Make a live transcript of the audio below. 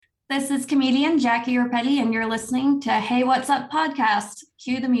This is comedian Jackie Rapetti, and you're listening to Hey, What's Up podcast.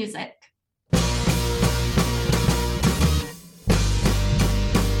 Cue the music.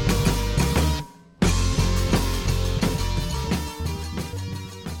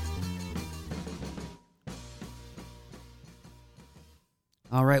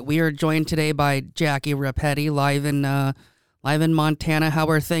 All right, we are joined today by Jackie Rapetti, live in Montana. How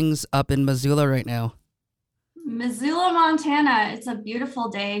are things up in Missoula right now? Missoula, Montana. It's a beautiful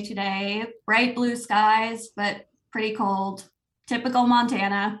day today. Bright blue skies, but pretty cold. Typical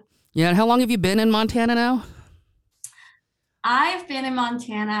Montana. Yeah, and how long have you been in Montana now? I've been in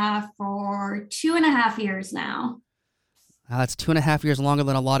Montana for 2.5 years now. That's 2.5 years longer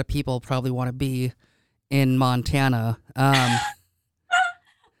than a lot of people probably want to be in Montana. Love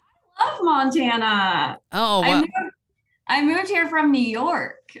Montana. Oh, wow. I moved here from New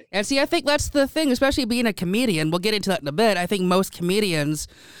York. And see, I think that's the thing, especially being a comedian. We'll get into that in a bit. I think most comedians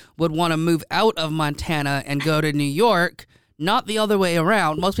would want to move out of Montana and go to New York, not the other way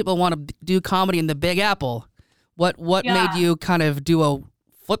around. Most people want to do comedy in the Big Apple. What made you kind of do a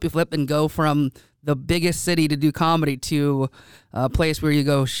flippy flip and go from the biggest city to do comedy to a place where you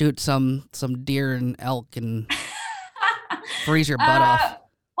go shoot some deer and elk and freeze your butt off?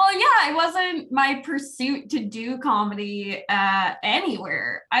 Well, yeah, it wasn't my pursuit to do comedy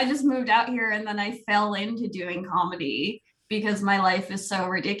anywhere. I just moved out here and then I fell into doing comedy because my life is so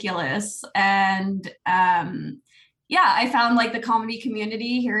ridiculous. And I found like the comedy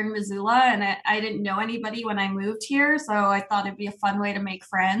community here in Missoula, and I didn't know anybody when I moved here. So I thought it'd be a fun way to make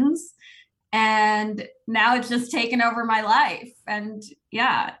friends. And now it's just taken over my life. And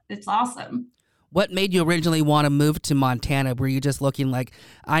yeah, it's awesome. What made you originally want to move to Montana? Were you just looking like,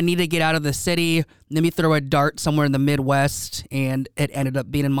 I need to get out of the city, let me throw a dart somewhere in the Midwest, and it ended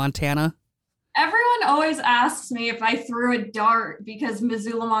up being in Montana? Everyone always asks me if I threw a dart because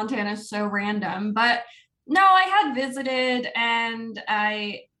Missoula, Montana is so random. But no, I had visited and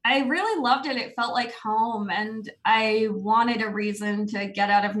I really loved it. It felt like home, and I wanted a reason to get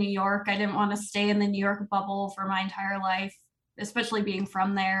out of New York. I didn't want to stay in the New York bubble for my entire life, especially being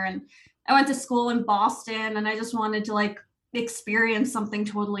from there. And I went to school in Boston, and I just wanted to like experience something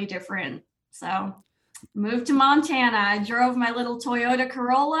totally different. So moved to Montana. I drove my little Toyota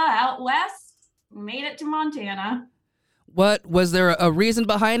Corolla out west, made it to Montana. What was there a reason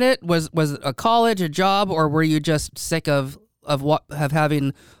behind it? Was it a college, a job, or were you just sick of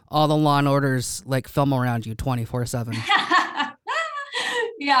having all the Law and Orders like film around you 24/7?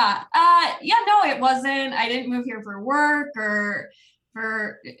 Yeah. No, it wasn't. I didn't move here for work or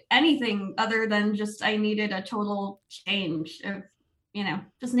for anything other than just I needed a total change of,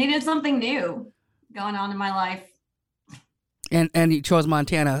 just needed something new going on in my life. And you chose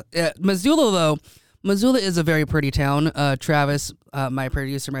Montana. Missoula is a very pretty town. Travis, my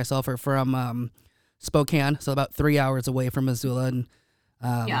producer, myself are from Spokane, so about 3 hours away from Missoula. And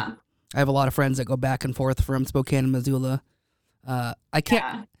I have a lot of friends that go back and forth from Spokane and Missoula.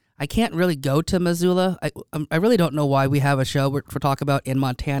 I can't really go to Missoula. I really don't know why we have a show we're talk about in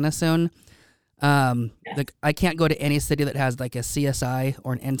Montana soon. Like I can't go to any city that has like a CSI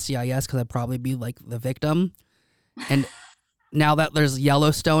or an NCIS because I'd probably be like the victim. And now that there's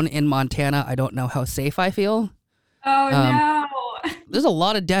Yellowstone in Montana, I don't know how safe I feel. Oh no! There's a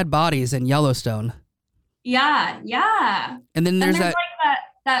lot of dead bodies in Yellowstone. Yeah. And then there's like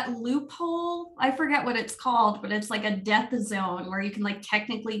that loophole. I forget what it's called, but it's like a death zone where you can like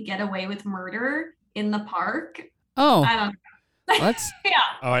technically get away with murder in the park. Oh, I don't know. Yeah.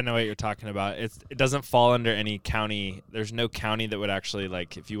 Oh, I know what you're talking about. It doesn't fall under any county. There's no county that would actually,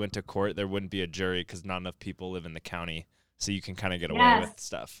 like, if you went to court, there wouldn't be a jury because not enough people live in the county. So you can kind of get away with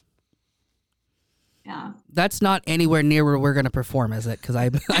stuff. Yeah. That's not anywhere near where we're going to perform, is it? Because I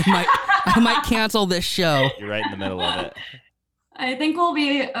might cancel this show. You're right in the middle of it. I think we'll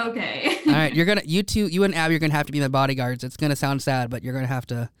be okay. All right, you and Abby are gonna have to be my bodyguards. It's gonna sound sad, but you're gonna have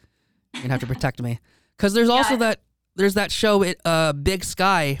to protect me. Because there's also that show, Big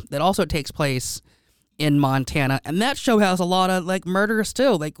Sky, that also takes place in Montana, and that show has a lot of like murders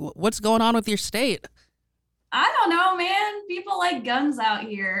too. Like, what's going on with your state? I don't know, man. People like guns out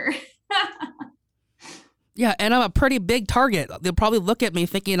here. Yeah, and I'm a pretty big target. They'll probably look at me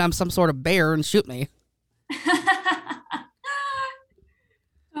thinking I'm some sort of bear and shoot me.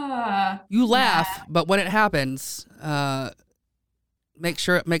 You laugh, but when it happens, make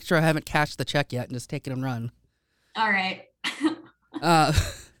sure I haven't cashed the check yet and just take it and run. All right.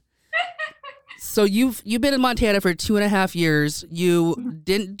 So you've been in Montana for 2.5 years. You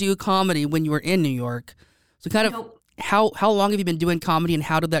didn't do comedy when you were in New York. So kind of Nope. how long have you been doing comedy, and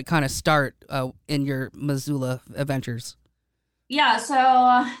how did that kind of start in your Missoula adventures? Yeah,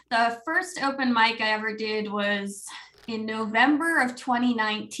 so the first open mic I ever did was in November of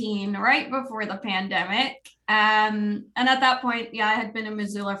 2019, right before the pandemic. And at that point, yeah, I had been in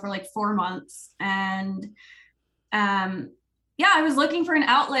Missoula for like 4 months. And yeah, I was looking for an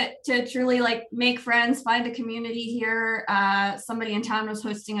outlet to truly like make friends, find a community here. Somebody in town was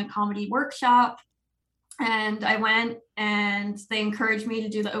hosting a comedy workshop. And I went and they encouraged me to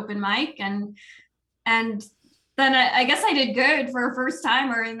do the open mic. And then I guess I did good for a first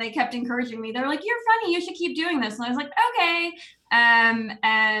timer, and they kept encouraging me. They're like, "You're funny. You should keep doing this." And I was like, "Okay."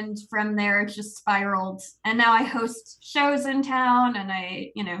 And from there, it just spiraled. And now I host shows in town, and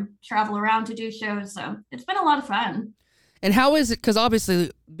I, travel around to do shows. So it's been a lot of fun. And how is it? Because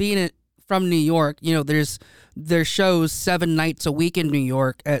obviously, from New York, there's shows 7 nights a week in New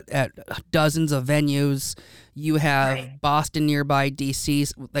York at dozens of venues. You have right. Boston nearby,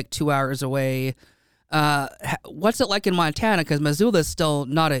 DC like 2 hours away. What's it like in Montana? Because Missoula is still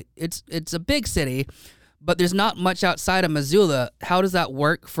not it's a big city, but there's not much outside of Missoula. How does that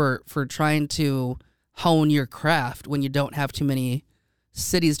work for trying to hone your craft when you don't have too many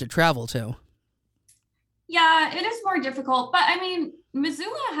cities to travel to? Yeah, it is more difficult, but I mean,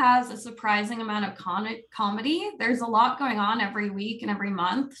 Missoula has a surprising amount of comedy. There's a lot going on every week and every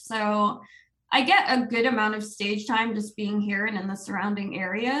month. So I get a good amount of stage time just being here and in the surrounding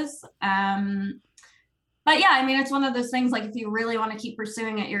areas. But yeah, I mean, it's one of those things, like if you really want to keep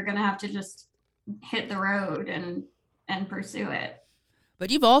pursuing it, you're going to have to just hit the road and pursue it. But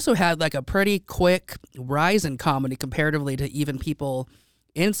you've also had like a pretty quick rise in comedy comparatively to even people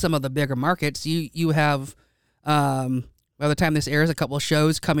in some of the bigger markets. You have, by the time this airs, a couple of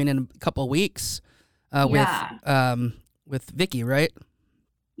shows coming in a couple of weeks with Vicky, right?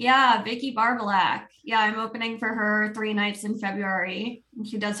 Yeah, Vicky Barbalak. Yeah, I'm opening for her 3 nights in February.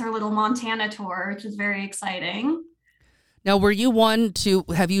 She does her little Montana tour, which is very exciting. Now,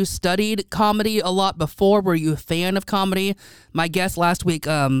 have you studied comedy a lot before? Were you a fan of comedy? My guest last week,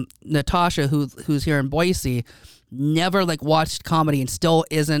 Natasha, who's here in Boise, never like watched comedy and still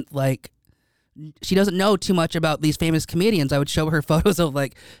isn't she doesn't know too much about these famous comedians. I would show her photos of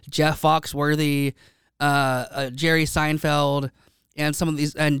like Jeff Foxworthy, Jerry Seinfeld, and some of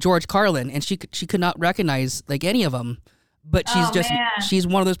these, and George Carlin, and she could not recognize like any of them, but she's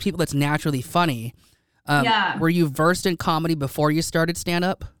one of those people that's naturally funny. Yeah. Were you versed in comedy before you started stand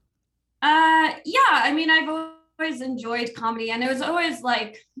up? Yeah, I mean, I've always enjoyed comedy, and it was always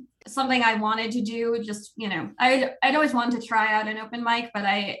like something I wanted to do. Just, I'd always wanted to try out an open mic, but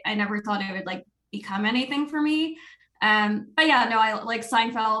I never thought it would like become anything for me. But yeah, no, I like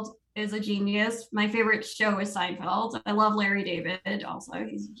Seinfeld is a genius. My favorite show is Seinfeld. I love Larry David also.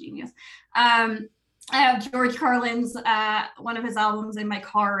 He's a genius. I have George Carlin's one of his albums in my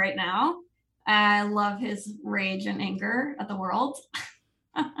car right now. I love his rage and anger at the world.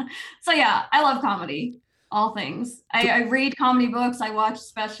 So yeah, I love comedy, all things. I read comedy books. I watch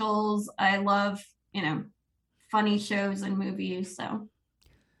specials. I love, funny shows and movies. So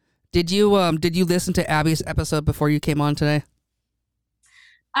did you listen to Abby's episode before you came on today?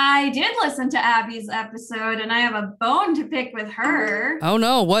 I did listen to Abby's episode, and I have a bone to pick with her. Oh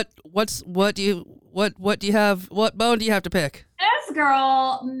no! What bone do you have to pick? This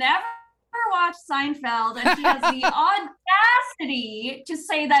girl never watched Seinfeld, and she has the audacity to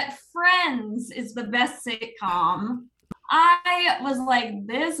say that Friends is the best sitcom. I was like,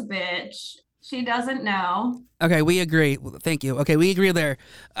 this bitch, she doesn't know. Okay, we agree. Thank you. Okay, we agree there.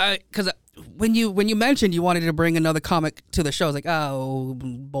 Because when you mentioned you wanted to bring another comic to the show, I was like, oh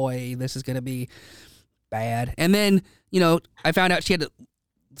boy, this is gonna be bad. And then I found out she had a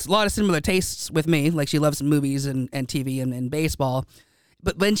lot of similar tastes with me. Like she loves movies and TV and baseball.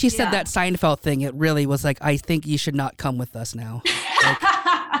 But when she said that Seinfeld thing, it really was like, I think you should not come with us now.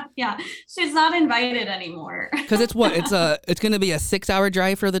 Yeah, she's not invited anymore. Because it's going to be a 6-hour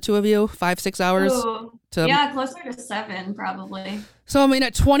drive for the two of you, 5-6 hours. Ooh, yeah, closer to 7 probably. So I mean,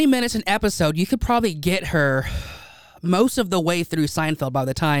 at 20 minutes an episode, you could probably get her most of the way through Seinfeld by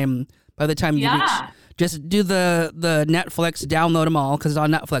the time you reach. Just do the Netflix, download them all because it's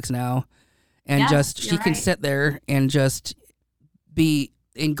on Netflix now, and she can sit there and just be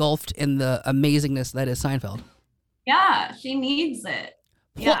engulfed in the amazingness that is Seinfeld. Yeah, she needs it.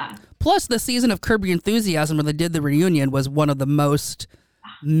 Yeah. Plus, the season of Curb Your Enthusiasm where they did the reunion was one of the most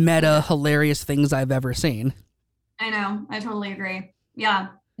meta, hilarious things I've ever seen. I know. I totally agree. Yeah.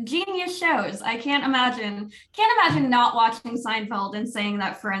 Genius shows. I can't imagine not watching Seinfeld and saying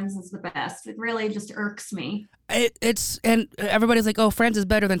that Friends is the best. It really just irks me. And everybody's like, oh, Friends is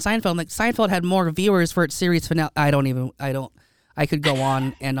better than Seinfeld. Like, Seinfeld had more viewers for its series finale. I could go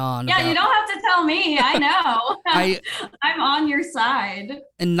on and on. Yeah, you don't have to tell me. I know. I I'm on your side.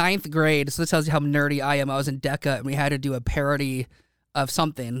 in ninth grade, so this tells you how nerdy I am. I was in DECA, and we had to do a parody of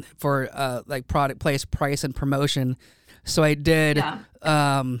something for like product place, price, and promotion. So I did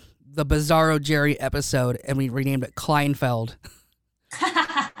the Bizarro Jerry episode, and we renamed it Kleinfeld.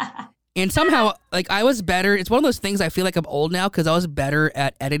 And somehow, like, I was better. It's one of those things I feel like I'm old now because I was better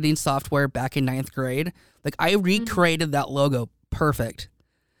at editing software back in ninth grade. Like, I recreated that logo perfect.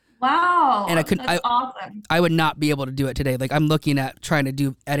 Wow. And that's awesome. I would not be able to do it today. Like, I'm looking at trying to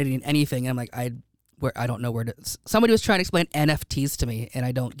do editing anything, and I'm like, I don't know where to. Somebody was trying to explain NFTs to me, and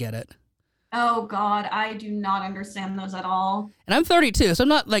I don't get it. Oh God, I do not understand those at all. And I'm 32, so I'm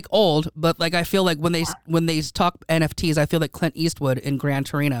not like old, but like I feel like when they talk NFTs, I feel like Clint Eastwood in Gran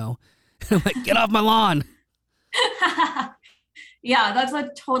Torino. I'm like, get off my lawn. Yeah, that's a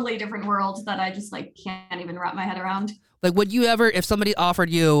totally different world that I just like can't even wrap my head around. Like, would you ever, if somebody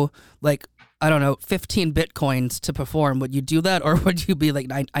offered you like, I don't know, 15 Bitcoins to perform, would you do that, or would you be like,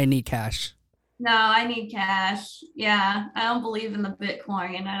 I need cash? No, I need cash. Yeah, I don't believe in the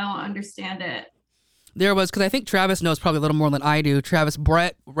Bitcoin. I don't understand it. There was, because I think Travis knows probably a little more than I do. Travis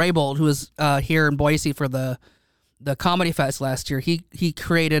Brett Raybold, who was here in Boise for the Comedy Fest last year, he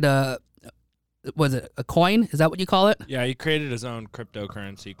created was it a coin? Is that what you call it? Yeah, he created his own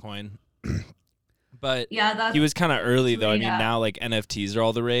cryptocurrency coin. But yeah, he was kind of early, though. I mean, now like NFTs are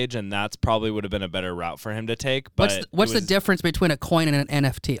all the rage, and that's probably would have been a better route for him to take. But what's the difference between a coin and an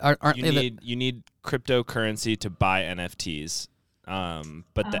NFT? You need cryptocurrency to buy NFTs,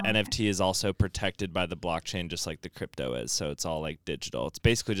 but the NFT is also protected by the blockchain, just like the crypto is. So it's all like digital. It's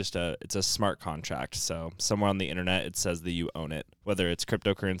basically just it's a smart contract. So somewhere on the internet, it says that you own it, whether it's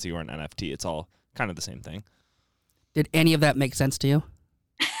cryptocurrency or an NFT. It's all kind of the same thing. Did any of that make sense to you?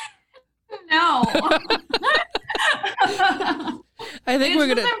 No. I think we're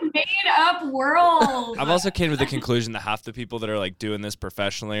gonna a made up world. I've also came to the conclusion that half the people that are like doing this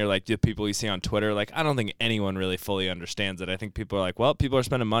professionally, or like the people you see on Twitter, like I don't think anyone really fully understands it. I think people are like, well, people are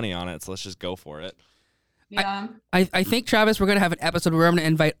spending money on it, so let's just go for it. Yeah. I think, Travis, we're going to have an episode where I'm going to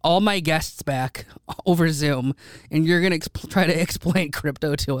invite all my guests back over Zoom, and you're going to try to explain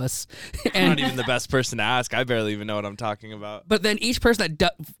crypto to us. I'm not even the best person to ask. I barely even know what I'm talking about. But then each person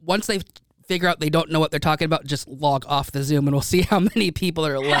that once they figure out they don't know what they're talking about, just log off the Zoom, and we'll see how many people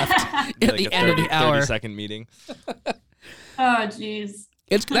are left at the end of the hour. 30-second meeting. Oh, jeez.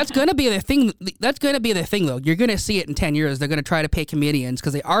 That's going to be the thing. That's going to be the thing, though. You're going to see it in 10 years. They're going to try to pay comedians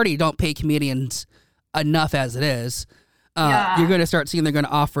because they already don't pay comedians enough as it is. You're going to start seeing they're going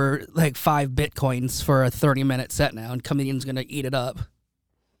to offer like 5 Bitcoins for a 30-minute set now, and comedians going to eat it up.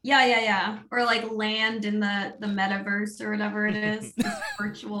 Yeah. Or like land in the metaverse or whatever it is. This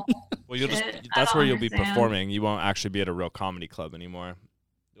virtual. Well, that's where you'll be performing. You won't actually be at a real comedy club anymore.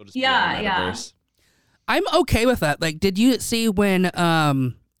 You'll just be in the metaverse. I'm okay with that. Like, did you see when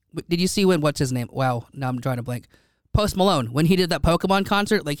what's his name? Wow, now I'm drawing a blank. Post Malone, when he did that Pokemon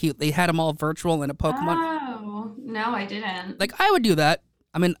concert, like they had them all virtual in a Pokemon. Oh, no, I didn't. Like, I would do that.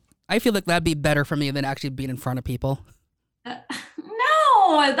 I mean, I feel like that'd be better for me than actually being in front of people.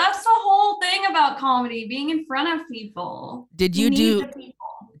 No, that's the whole thing about comedy, being in front of people. Did you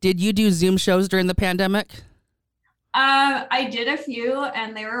do Zoom shows during the pandemic? I did a few,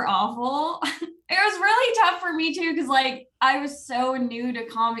 and they were awful. It was really tough for me too, because like I was so new to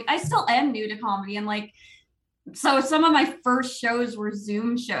comedy. I still am new to comedy, and like. So some of my first shows were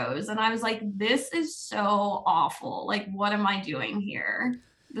Zoom shows, and I was like, this is so awful. Like, what am I doing here?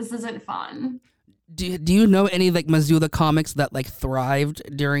 This isn't fun. Do you know any like Missoula comics that like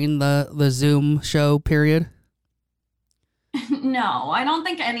thrived during the Zoom show period? No, I don't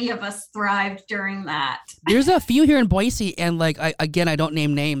think any of us thrived during that. There's a few here in Boise, and like I don't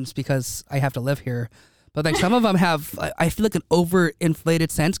name names because I have to live here. But like some of them have, I feel like an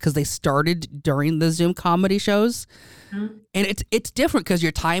overinflated sense because they started during the Zoom comedy shows, and it's different because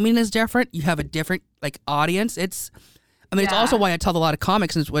your timing is different. You have a different like audience. It's also why I tell a lot of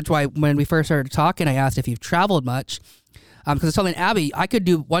comics, which why when we first started talking, I asked if you've traveled much, because I was telling Abby I could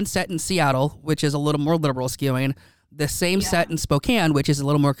do one set in Seattle, which is a little more liberal skewing, the same set in Spokane, which is a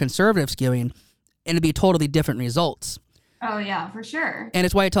little more conservative skewing, and it'd be totally different results. Oh, yeah, for sure. And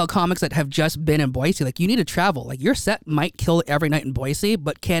it's why I tell comics that have just been in Boise, like, you need to travel. Like, your set might kill every night in Boise,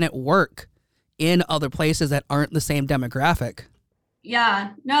 but can it work in other places that aren't the same demographic?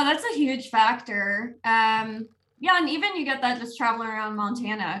 Yeah, no, that's a huge factor. Yeah, and even you get that just traveling around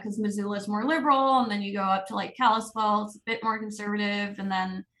Montana, because Missoula is more liberal, and then you go up to, like, Kalispell, it's a bit more conservative, and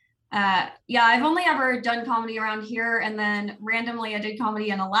then, I've only ever done comedy around here, and then randomly I did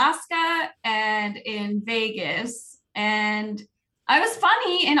comedy in Alaska and in Vegas. And I was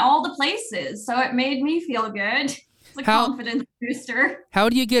funny in all the places, so it made me feel good. It's a confidence booster. How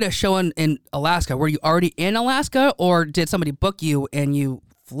do you get a show in Alaska? Were you already in Alaska, or did somebody book you and you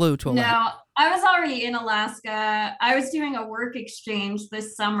flew to Alaska? No, I was already in Alaska. I was doing a work exchange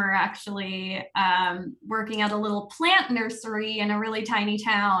this summer, actually, working at a little plant nursery in a really tiny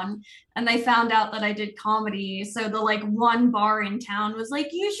town. And they found out that I did comedy. So the like one bar in town was like,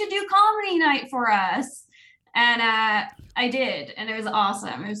 you should do comedy night for us. And I did. And it was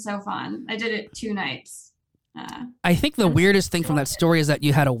awesome. It was so fun. I did it 2 nights. I think the weirdest thing from that story is that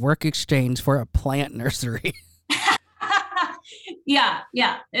you had a work exchange for a plant nursery. Yeah.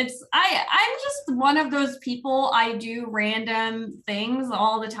 I'm just one of those people. I do random things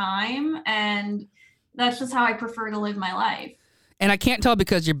all the time, and that's just how I prefer to live my life. And I can't tell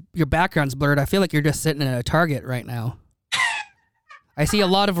because your background's blurred. I feel like you're just sitting in a Target right now. I see a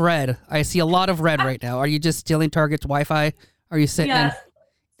lot of red. Right now. Are you just stealing Target's Wi-Fi? Are you sitting in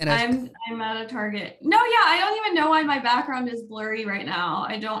I'm at a Target. No, yeah, I don't even know why my background is blurry right now.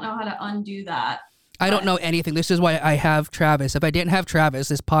 I don't know how to undo that. I don't know anything. This is why I have Travis. If I didn't have Travis,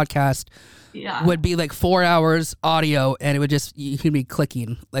 this podcast would be like 4 hours audio, and it would just, you could be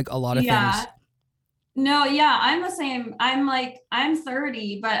clicking like a lot of things. No, yeah, I'm the same. I'm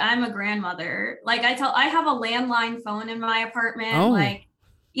 30, but I'm a grandmother. Like I have a landline phone in my apartment. Oh. Like,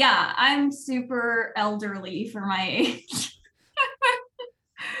 yeah, I'm super elderly for my age.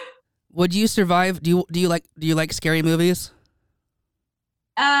 Would you survive? Do you like scary movies?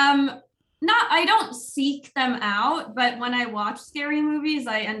 I don't seek them out, but when I watch scary movies,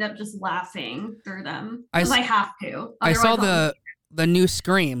 I end up just laughing through them because I have to. I saw the new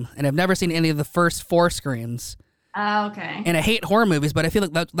Scream, and I've never seen any of the first 4 Screams. Oh, okay. And I hate horror movies, but I feel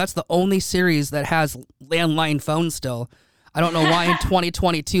like that's the only series that has landline phones still. I don't know why in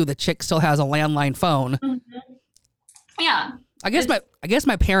 2022 the chick still has a landline phone. Mm-hmm. Yeah. I guess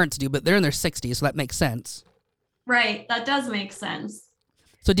my parents do, but they're in their 60s, so that makes sense. Right. That does make sense.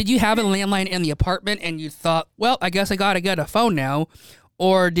 So did you have a landline in the apartment and you thought, well, I guess I got to get a phone now?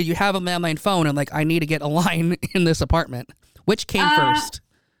 Or did you have a landline phone and like, I need to get a line in this apartment? Which came first?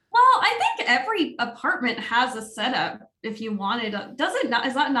 Well, I think every apartment has a setup if you wanted. Does it not?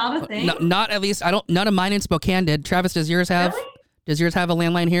 Is that not a thing? No, not at least. None of mine in Spokane did. Travis, does yours have? Really? Does yours have a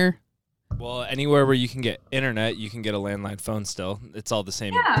landline here? Well, anywhere where you can get internet, you can get a landline phone still. It's all the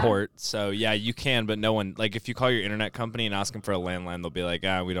same port. So, yeah, you can, but no one, like, if you call your internet company and ask them for a landline, they'll be like,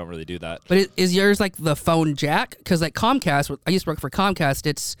 we don't really do that. But is yours, like, the phone jack? Because, like, Comcast, I used to work for Comcast,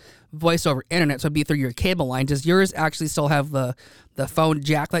 it's voice over internet, so it'd be through your cable line. Does yours actually still have the phone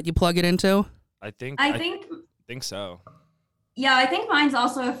jack that you plug it into? I think so. Yeah, I think mine's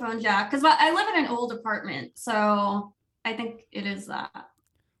also a phone jack, because I live in an old apartment, so I think it is that.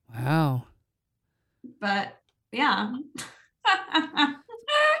 Wow. But yeah.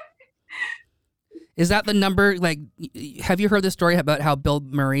 Is that the number? Like, have you heard the story about how Bill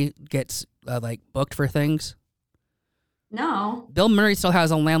Murray gets like booked for things? No. Bill Murray still has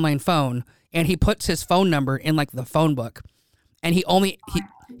a landline phone, and he puts his phone number in like the phone book, and he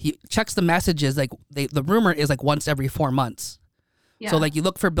checks the messages. Like the rumor is like once every 4 months. Yeah. So like you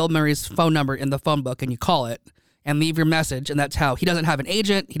look for Bill Murray's phone number in the phone book and you call it and leave your message, and that's how he doesn't have an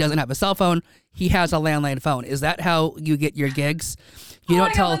agent. He doesn't have a cell phone. He has a landline phone. Is that how you get your gigs? You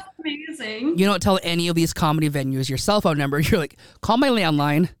don't tell. That's amazing. You don't tell any of these comedy venues your cell phone number. You're like, call my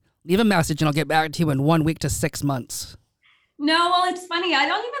landline, leave a message, and I'll get back to you in 1 week to 6 months. No, well, it's funny. I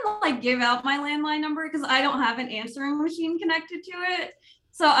don't even like give out my landline number because I don't have an answering machine connected to it.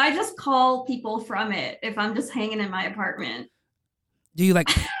 So I just call people from it if I'm just hanging in my apartment. Do you like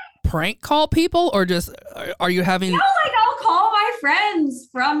prank call people, or just are you having? No, like I'll call my friends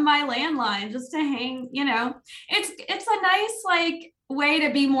from my landline just to hang. You know, it's a nice like way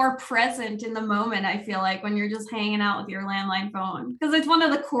to be more present in the moment. I feel like when you're just hanging out with your landline phone, because it's one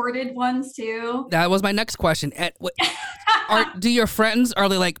of the corded ones too. That was my next question. Do your friends, are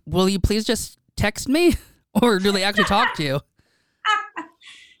they like, will you please just text me, or do they actually talk to you?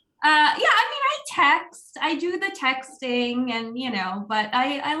 Yeah, I mean, I text. I do the texting, and but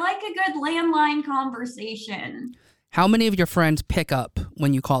I like a good landline conversation. How many of your friends pick up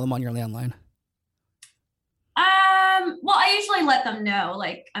when you call them on your landline? Well, I usually let them know,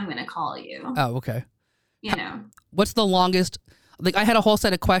 like, I'm gonna call you. Oh, okay. What's the longest? Like, I had a whole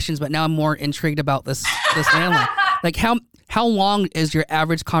set of questions, but now I'm more intrigued about this landline. Like, how long is your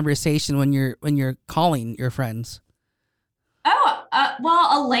average conversation when you're calling your friends? Oh, well,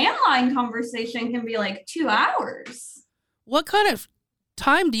 a landline conversation can be like 2 hours. What kind of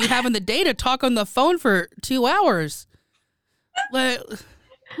time do you have in the day to talk on the phone for 2 hours? Like,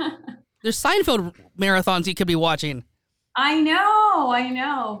 there's Seinfeld marathons you could be watching. I know,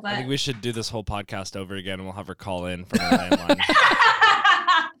 I but think we should do this whole podcast over again, and we'll have her call in from her landline.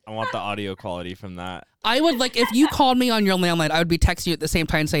 I want the audio quality from that. I would like if you called me on your landline, I would be texting you at the same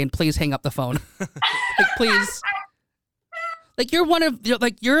time saying, "Please hang up the phone." Like, please. Like you're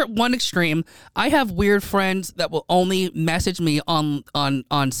you're one extreme. I have weird friends that will only message me on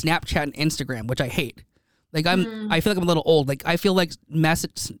Snapchat and Instagram, which I hate. Like I feel like I'm a little old. Like I feel like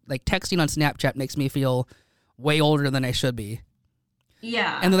texting on Snapchat makes me feel way older than I should be.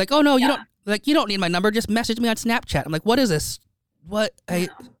 yeah. And they're like, "Oh no, you don't need my number. Just message me on Snapchat." I'm like, "What is this? What?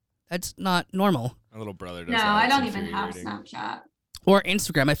 That's not normal." My little brother does No, that. I It's don't even have infuriating. Snapchat. Or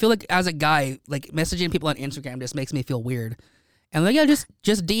Instagram. I feel like as a guy, like messaging people on Instagram just makes me feel weird. And like, yeah, just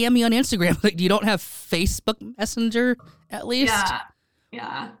DM me on Instagram. Like, you don't have Facebook Messenger at least,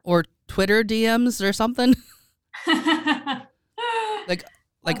 Yeah. or Twitter DMs or something. Yeah. Like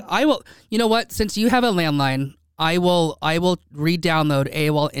I will. You know what? Since you have a landline, I will re-download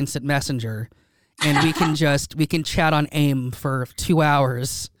AOL Instant Messenger, and we can chat on AIM for 2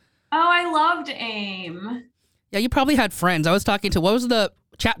 hours. Oh, I loved AIM. Yeah, you probably had friends. I was talking to what was the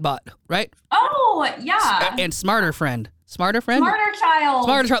chatbot, right? Oh, yeah. And Smarter Friend. Smarter Friend? Smarter Child.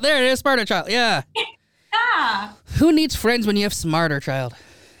 Smarter Child. There it is, Smarter Child. Yeah. Yeah. Who needs friends when you have Smarter Child?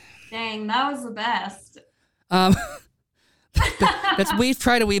 Dang, that was the best. That's we've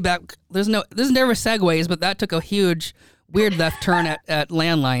tried to weave back. There's never segues, but that took a huge weird left turn at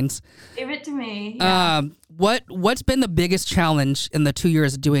landlines. Give it to me. Yeah. What's been the biggest challenge in the 2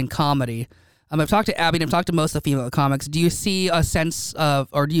 years of doing comedy? I've talked to Abby and I've talked to most of the female comics. Do you see a sense of,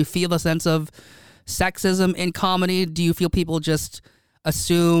 or do you feel a sense of sexism in comedy? Do you feel people just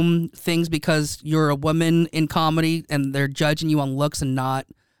assume things because you're a woman in comedy and they're judging you on looks and not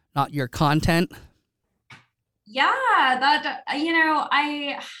your content? Yeah, that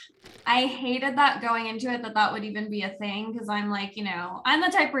I hated that going into it that would even be a thing because I'm like, I'm the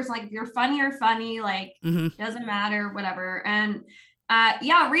type of person like if you're funny, you're funny, like doesn't matter, whatever. And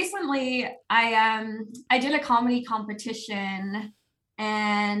recently I did a comedy competition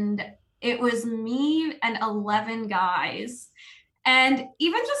and it was me and 11 guys. And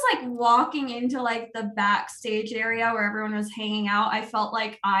even just like walking into like the backstage area where everyone was hanging out, I felt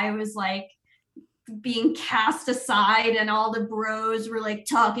like I was like being cast aside and all the bros were like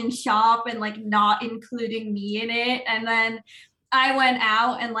talking shop and like not including me in it. And then I went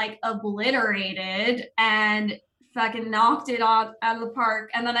out and like obliterated and fucking knocked it out of the park.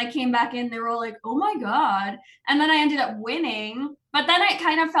 And then I came back in, they were all like, oh my God. And then I ended up winning. But then it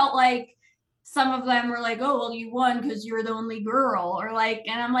kind of felt like some of them were like, oh, well, you won because you were the only girl. Or like,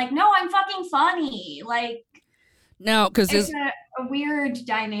 and I'm like, no, I'm fucking funny. Like, now, because it's a weird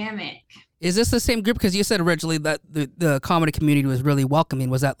dynamic. Is this the same group? Because you said originally that the comedy community was really welcoming.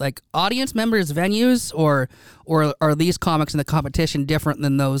 Was that like audience members, venues, or are these comics in the competition different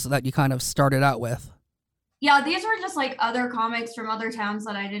than those that you kind of started out with? Yeah, these were just like other comics from other towns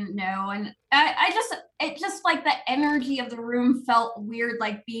that I didn't know. And it just like the energy of the room felt weird,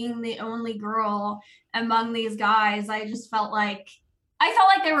 like being the only girl among these guys. I felt like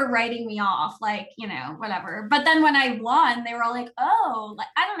they were writing me off, like, whatever. But then when I won, they were all like, oh, like,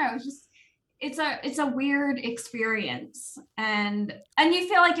 I don't know, it's a weird experience. And you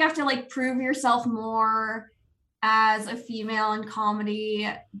feel like you have to like prove yourself more as a female in comedy,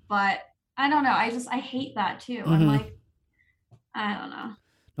 but I don't know. I hate that too. I'm like, I don't know.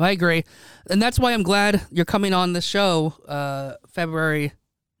 I agree. And that's why I'm glad you're coming on the show February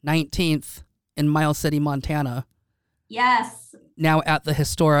 19th in Miles City, Montana. Yes. Now at the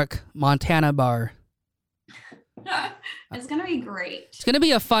historic Montana Bar. It's going to be great. It's going to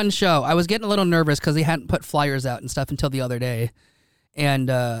be a fun show. I was getting a little nervous because they hadn't put flyers out and stuff until the other day. And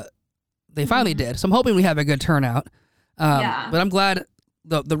they finally did. So I'm hoping we have a good turnout. But I'm glad.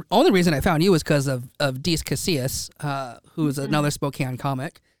 The only reason I found you was because of Dees Casillas, who's another Spokane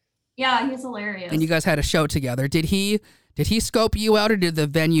comic. Yeah, he's hilarious. And you guys had a show together. Did he scope you out, or did the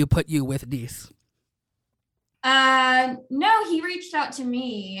venue put you with Dees? No, he reached out to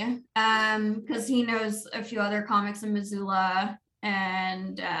me because he knows a few other comics in Missoula,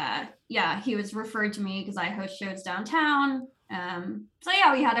 and he was referred to me because I host shows downtown. So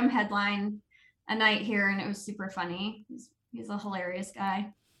yeah, we had him headline a night here, and it was super funny. He's a hilarious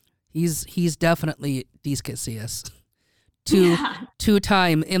guy. He's definitely Dees Casillas.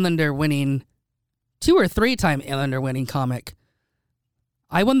 Two-time Inlander winning, 2 or 3-time Inlander winning comic.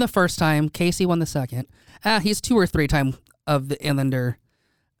 I won the first time. Casey won the second. He's 2 or 3-time of the Inlander.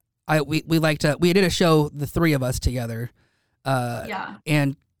 We did a show, the three of us together.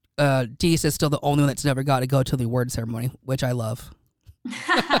 And Dees is still the only one that's never got to go to the award ceremony, which I love.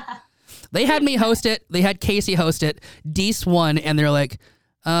 They had me host it. They had Casey host it. Deese won, and they're like,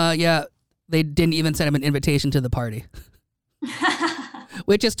 yeah, they didn't even send him an invitation to the party.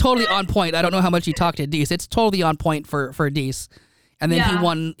 Which is totally on point. I don't know how much you talked to Deese. It's totally on point for Deese. And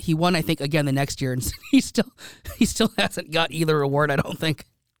then he won, I think, again the next year, and he still hasn't got either award, I don't think.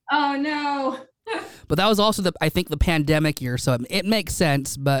 Oh no. But that was also I think the pandemic year, so it makes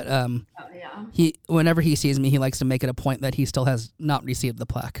sense. But whenever he sees me, he likes to make it a point that he still has not received the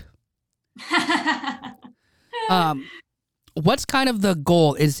plaque. What's kind of the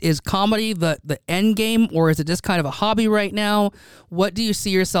goal? Is comedy the end game, or is it just kind of a hobby right now? What do you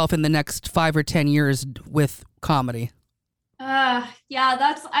see yourself in the next 5 or 10 years with comedy?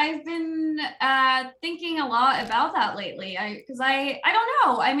 I've been thinking a lot about that lately. Because I don't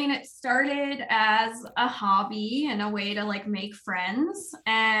know. I mean, it started as a hobby and a way to like make friends,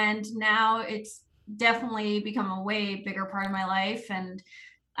 and now it's definitely become a way bigger part of my life. And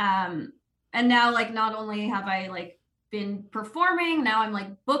now like not only have I like been performing, now I'm like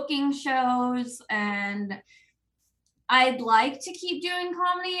booking shows, and I'd like to keep doing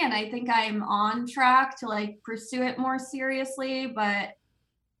comedy, and I think I'm on track to like pursue it more seriously, but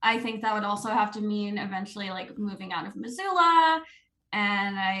I think that would also have to mean eventually like moving out of Missoula,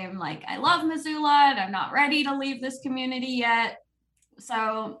 and I love Missoula and I'm not ready to leave this community yet.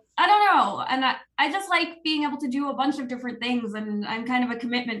 So I don't know. And I just like being able to do a bunch of different things, and I'm kind of a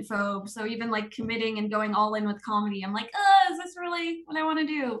commitment phobe. So even like committing and going all in with comedy, I'm like, is this really what I want to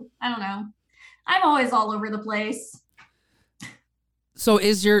do? I don't know. I'm always all over the place. So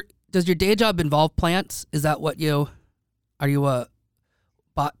does your day job involve plants? Is that what are you a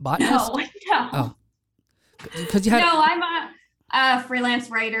botanist? No. Oh. Because you had No, I'm a freelance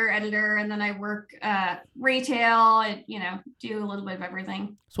writer, editor, and then I work retail and do a little bit of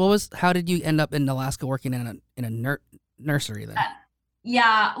everything. So how did you end up in Alaska working in a nursery then?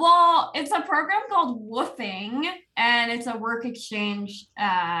 Yeah, well, it's a program called WWOOFing, and it's a work exchange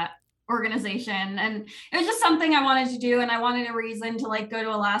organization, and it was just something I wanted to do, and I wanted a reason to like go to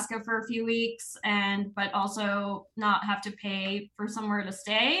Alaska for a few weeks but also not have to pay for somewhere to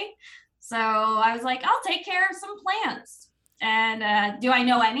stay. So I was like, I'll take care of some plants. And do I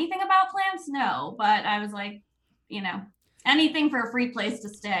know anything about plants? No, but I was like, anything for a free place to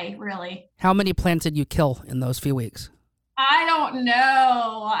stay, really. How many plants did you kill in those few weeks? I don't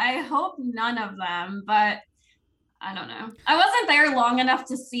know. I hope none of them, but I don't know. I wasn't there long enough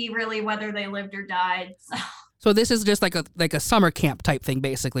to see really whether they lived or died. So this is just like a summer camp type thing,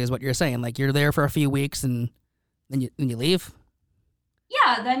 basically, is what you're saying. Like you're there for a few weeks and then you leave.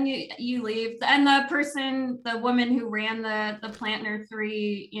 Yeah, then you leave, and the woman who ran the plant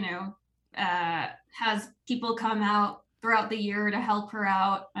nursery, has people come out throughout the year to help her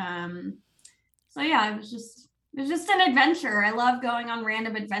out. So yeah, it was just an adventure. I love going on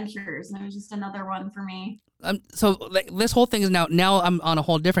random adventures, and it was just another one for me. So like, this whole thing is now I'm on a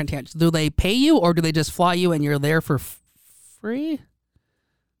whole different tangent. Do they pay you, or do they just fly you and you're there for free?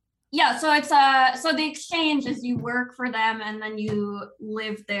 Yeah, so it's so the exchange is you work for them and then you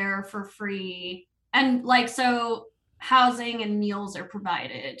live there for free, and like so housing and meals are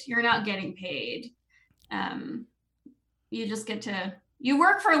provided. You're not getting paid. You just you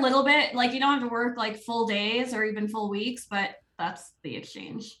work for a little bit. Like you don't have to work like full days or even full weeks, but that's the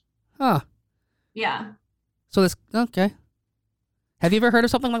exchange. Huh. Yeah. So okay. Have you ever heard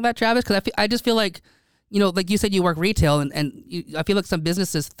of something like that, Travis? Because I just feel like, like you said, you work retail, and I feel like some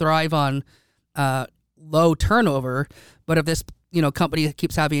businesses thrive on low turnover. But if this company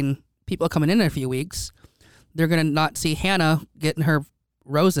keeps having people coming in a few weeks, they're gonna not see Hannah getting her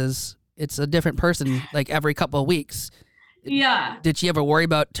roses. It's a different person like every couple of weeks. Yeah. Did she ever worry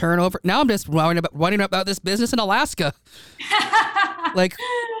about turnover? Now I'm just wondering about this business in Alaska. Like,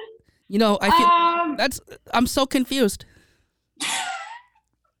 I feel I'm so confused.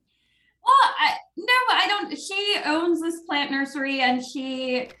 No, I don't. She owns this plant nursery, and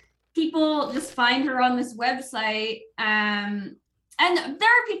people just find her on this website. And there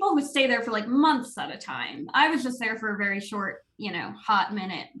are people who stay there for like months at a time. I was just there for a very short, hot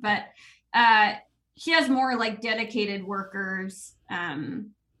minute, but she has more like dedicated workers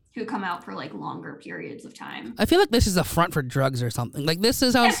who come out for like longer periods of time. I feel like this is a front for drugs or something. Like this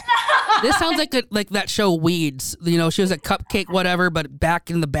sounds like that show Weeds. She was a cupcake whatever, but back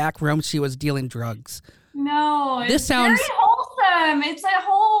in the back room she was dealing drugs. No, this sounds very wholesome. It's a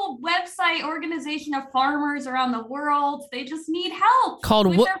whole website organization of farmers around the world. They just need help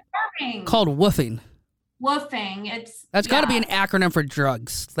with their farming. Called WWOOFing. WWOOFing. That's got to be an acronym for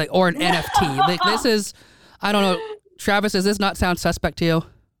drugs, or an NFT. Like this is, I don't know. Travis, does this not sound suspect to you?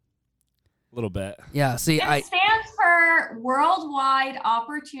 A little bit. Yeah. See, It stands for Worldwide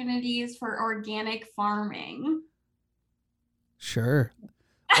Opportunities for Organic Farming. Sure.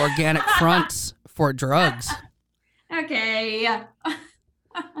 Organic fronts for drugs. Okay.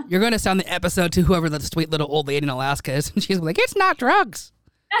 You're going to sound the episode to whoever the sweet little old lady in Alaska is. And she's like, it's not drugs.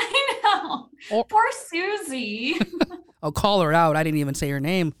 I know. Oh. Poor Susie. I'll call her out. I didn't even say her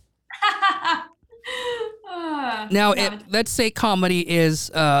name. Now, let's say comedy is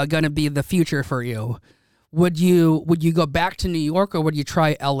going to be the future for you. Would you go back to New York, or would you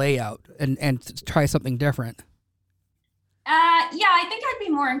try LA out and try something different? Yeah, I think I'd be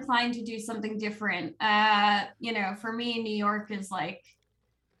more inclined to do something different. For me, New York is like,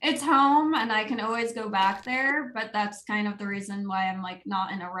 it's home and I can always go back there, but that's kind of the reason why I'm like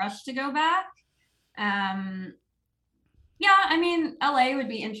not in a rush to go back. Yeah, I mean, LA would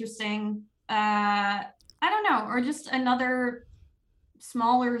be interesting. I don't know, or just another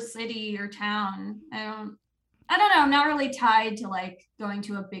smaller city or town. I don't know. I'm not really tied to like going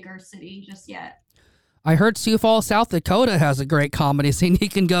to a bigger city just yet. I heard Sioux Falls, South Dakota has a great comedy scene. You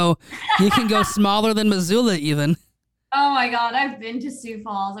can go smaller than Missoula even. Oh my God, I've been to Sioux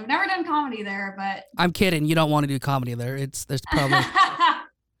Falls. I've never done comedy there, but I'm kidding. You don't want to do comedy there. There's probably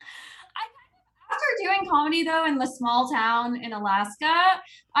After doing comedy though in the small town in Alaska,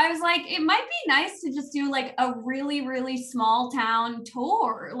 I was like, it might be nice to just do like a really, really small town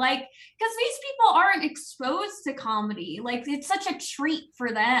tour. Like, because these people aren't exposed to comedy. Like, it's such a treat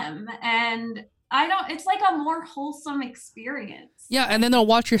for them. And it's like a more wholesome experience. Yeah, and then they'll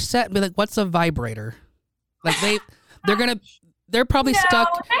watch your set and be like, what's a vibrator? Like they're probably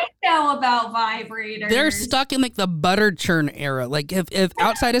stuck. They know about vibrators. They're stuck in like the butter churn era. Like if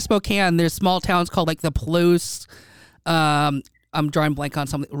outside of Spokane, there's small towns called like the Palouse. I'm drawing blank on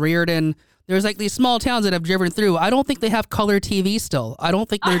something. Reardon. There's like these small towns that I've driven through. I don't think they have color TV still. I don't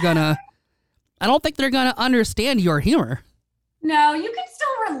think they're gonna understand your humor. No, you can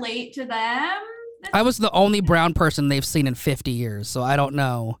still relate to them. I was the only brown person they've seen in 50 years, so I don't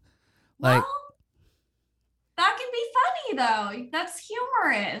know. Like, well, that can be funny though. That's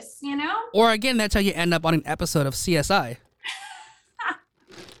humorous, you know? Or again, that's how you end up on an episode of CSI.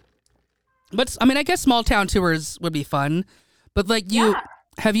 But I mean, I guess small town tours would be fun. But like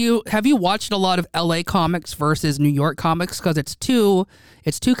have you watched a lot of LA comics versus New York comics, because it's two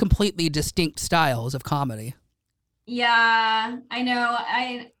completely distinct styles of comedy. Yeah, I know.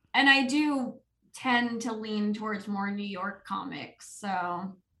 I do tend to lean towards more New York comics, so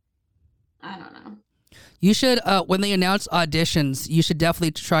I don't know. You should when they announce auditions, you should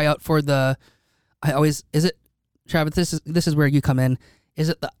definitely try out for is it Travis, this is where you come in. Is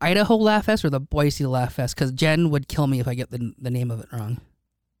it the Idaho Laugh Fest or the Boise Laugh Fest? Because Jen would kill me if I get the name of it wrong.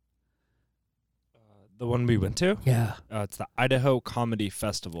 The one we went to? Yeah. It's the Idaho Comedy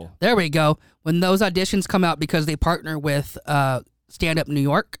Festival. There we go. When those auditions come out, because they partner with Stand Up New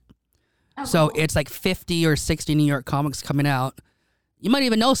York. Oh, so cool. It's like 50 or 60 New York comics coming out. You might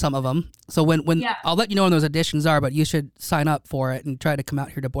even know some of them. So when I'll let you know when those auditions are, but you should sign up for it and try to come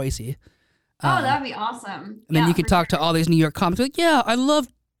out here to Boise. That'd be awesome. And then you can talk to all these New York comics. Like, yeah, I love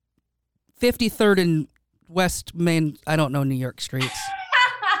 53rd and West Main. I don't know New York streets.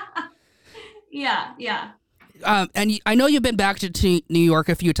 Yeah. And I know you've been back to New York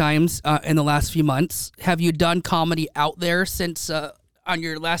a few times in the last few months. Have you done comedy out there since on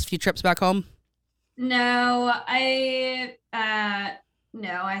your last few trips back home? No, I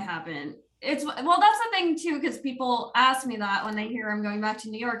haven't. That's the thing too, because people ask me that when they hear I'm going back to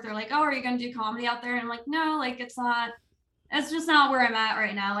New York. They're like, "Oh, are you going to do comedy out there?" And I'm like, "No, like it's just not where I'm at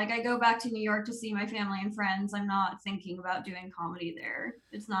right now. Like I go back to New York to see my family and friends. I'm not thinking about doing comedy there.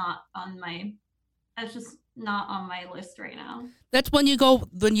 It's just not on my list right now." That's when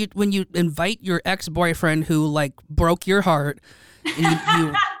you invite your ex-boyfriend who like broke your heart, and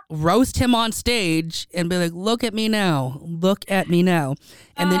you roast him on stage and be like, look at me now.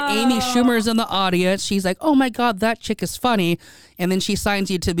 And then Amy Schumer's in the audience. She's like, oh my God, that chick is funny. And then she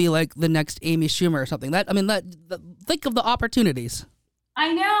signs you to be like the next Amy Schumer or something. Think of the opportunities.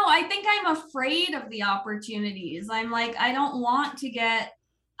 I know. I think I'm afraid of the opportunities. I'm like,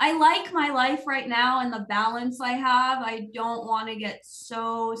 I like my life right now and the balance I have. I don't want to get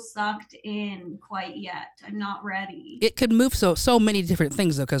so sucked in quite yet. I'm not ready. It could move so many different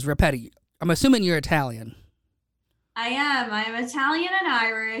things though, because Repetti, I'm assuming you're Italian. I am. I'm Italian and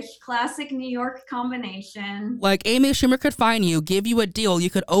Irish, classic New York combination. Like Amy Schumer could find you, give you a deal. You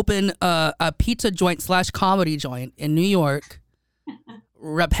could open a pizza joint / comedy joint in New York.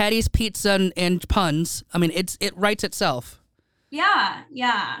 Repetti's Pizza and Puns. I mean, it writes itself. Yeah.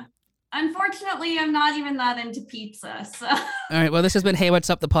 Unfortunately, I'm not even that into pizza. So All right. Well, this has been Hey, What's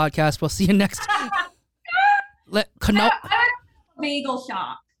Up, the podcast. We'll see you next. I Let would have a bagel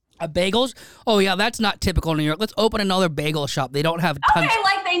shop. A bagels? Oh yeah, that's not typical New York. Let's open another bagel shop. They don't have tons. Okay,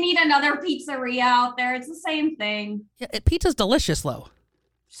 like they need another pizzeria out there. It's the same thing. Yeah, pizza's delicious though.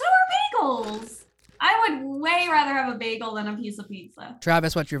 So are bagels. I would way rather have a bagel than a piece of pizza.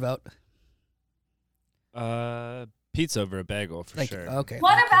 Travis, what's your vote? Pizza over a bagel for sure. Okay.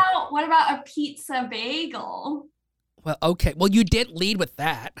 What about a pizza bagel? Well, okay. Well, you did lead with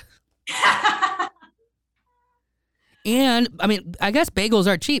that. And I mean, I guess bagels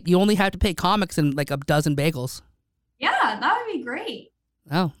are cheap. You only have to pay comics and like a dozen bagels. Yeah, that would be great.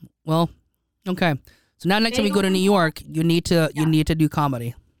 Oh, well, okay. So now next time you go to New York, you need to do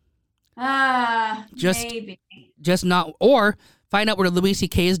comedy. Maybe. Just not, or find out where Louis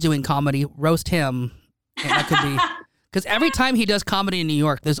C.K. is doing comedy, roast him. And that could be, because every time he does comedy in New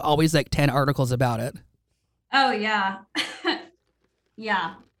York, there's always like 10 articles about it. Oh, yeah.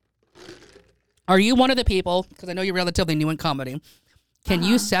 Yeah. Are you one of the people, because I know you're relatively new in comedy, can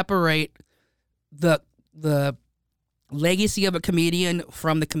you separate the legacy of a comedian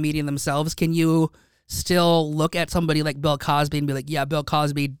from the comedian themselves? Can you still look at somebody like Bill Cosby and be like, yeah, Bill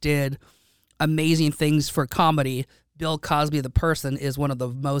Cosby did amazing things for comedy. Bill Cosby, the person, is one of the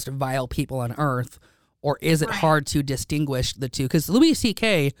most vile people on earth. Or is it hard to distinguish the two? Because Louis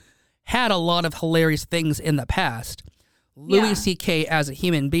C.K. had a lot of hilarious things in the past. Louis C.K. as a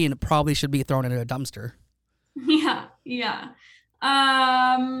human being probably should be thrown in a dumpster. Yeah.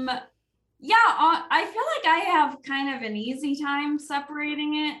 I feel like I have kind of an easy time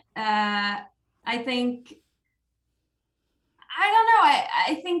separating it. I think, I don't know.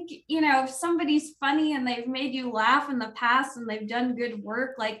 I think, if somebody's funny and they've made you laugh in the past and they've done good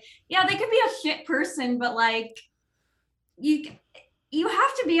work, like, yeah, they could be a shit person, but like, you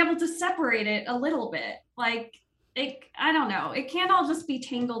have to be able to separate it a little bit. Like, I don't know. It can't all just be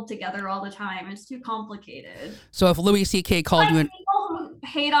tangled together all the time. It's too complicated. So if Louis C.K. called you in, people who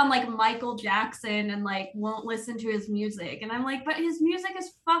hate on like Michael Jackson and like won't listen to his music, and I'm like, but his music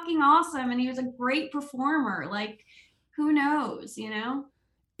is fucking awesome, and he was a great performer. Like, who knows?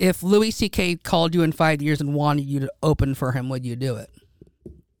 If Louis C.K. called you in 5 years and wanted you to open for him, would you do it?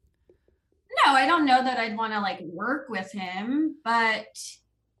 No, I don't know that I'd want to like work with him, but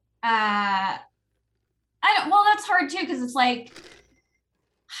well, that's hard too, because it's like,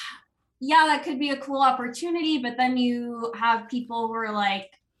 yeah, that could be a cool opportunity, but then you have people who are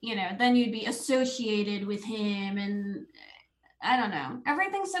like, then you'd be associated with him, and I don't know.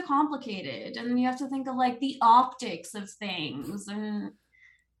 Everything's so complicated, and you have to think of like the optics of things, and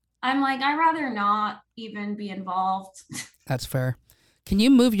I'm like, I'd rather not even be involved. That's fair. Can you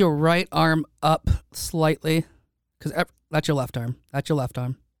move your right arm up slightly? Because that's your left arm. That's your left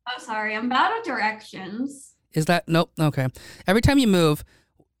arm. Oh, sorry. I'm bad at directions. Is that nope? Okay. Every time you move,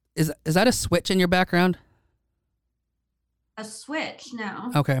 is that a switch in your background? A switch?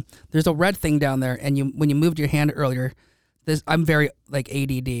 No. Okay. There's a red thing down there, and when you moved your hand earlier, I'm very like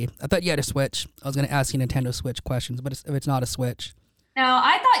ADD. I thought you had a switch. I was going to ask you Nintendo Switch questions, but if it's not a switch. No,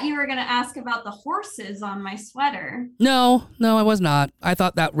 I thought you were going to ask about the horses on my sweater. No, I was not. I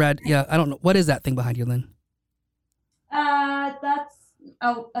thought that red. Yeah, I don't know. What is that thing behind you, Lynn? That's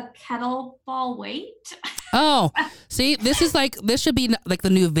a kettlebell weight. Oh, see, this should be like the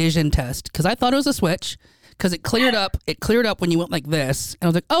new vision test, because I thought it was a switch, because it cleared up when you went like this, and I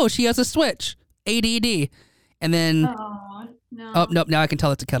was like, oh, she has a switch, ADD, and then no. Nope, now I can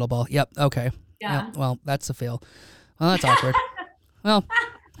tell it's a kettlebell. Yep, okay. Yeah. Yep, well, that's a fail. Well, that's awkward. Well,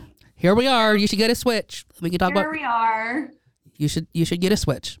 here we are. You should get a switch. We can talk about. Here we are. You should get a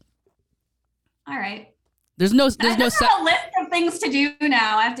switch. All right. There's no I just have a list of things to do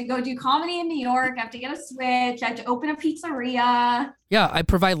now. I have to go do comedy in New York. I have to get a switch. I have to open a pizzeria. Yeah, I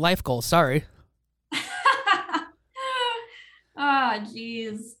provide life goals. Sorry. Oh,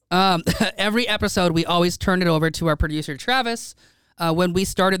 geez. Every episode, we always turn it over to our producer, Travis. When we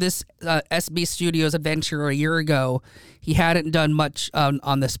started this SB Studios adventure a year ago, he hadn't done much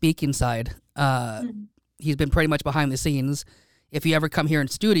on the speaking side. He's been pretty much behind the scenes. If you ever come here in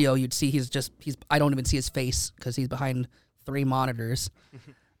studio, you'd see I don't even see his face because he's behind 3 monitors.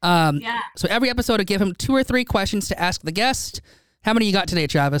 Yeah. So every episode, I give him 2 or 3 questions to ask the guest. How many you got today,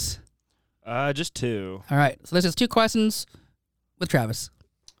 Travis? Just 2. All right. So this is 2 questions with Travis.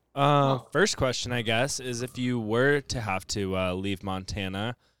 First question, I guess, is if you were to have to leave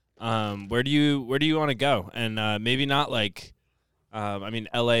Montana, where do you want to go? And maybe not like,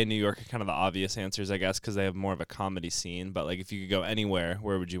 LA and New York are kind of the obvious answers, I guess, because they have more of a comedy scene. But like, if you could go anywhere,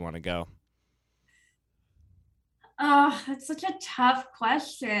 where would you want to go? Oh, that's such a tough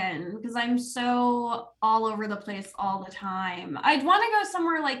question because I'm so all over the place all the time. I'd want to go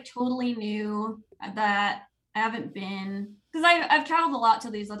somewhere like totally new that I haven't been because I've traveled a lot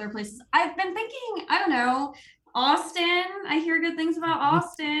to these other places. I've been thinking, I don't know, Austin. I hear good things about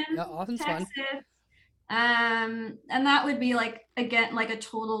Austin, Yeah, Austin's fun. Texas. And that would be like again like a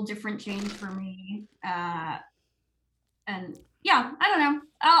total different change for me. And yeah, I don't know.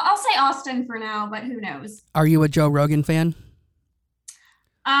 I'll say Austin for now, but who knows? Are you a Joe Rogan fan?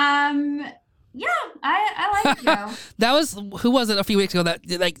 Yeah, I like Joe. That was, who was it a few weeks ago that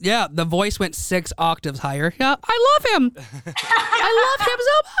like, yeah, the voice went 6 octaves higher. Yeah, I love him. I love him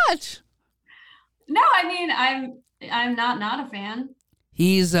so much. No, I mean I'm not a fan.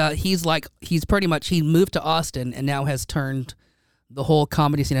 He's pretty much, he moved to Austin and now has turned the whole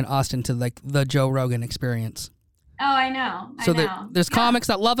comedy scene in Austin to like the Joe Rogan experience. Oh, I know. So there's comics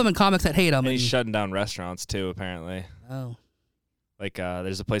that love him and comics that hate him. And he's shutting down restaurants too, apparently. Oh. Like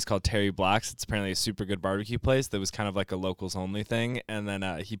there's a place called Terry Black's. It's apparently a super good barbecue place that was kind of like a locals only thing. And then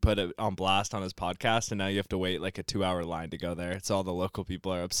he put it on blast on his podcast, and now you have to wait like a 2-hour line to go there. It's all the local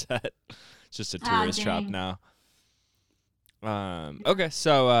people are upset. It's just a tourist trap now. Okay,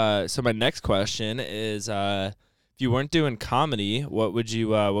 so my next question is, if you weren't doing comedy, what would you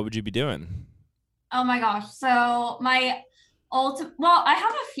be doing? Oh my gosh. So my well, I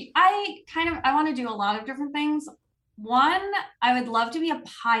have a few, I want to do a lot of different things. One, I would love to be a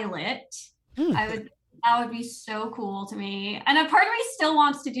pilot. That would be so cool to me. And a part of me still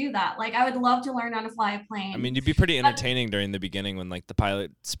wants to do that. Like I would love to learn how to fly a plane. I mean, you'd be pretty entertaining during the beginning when like the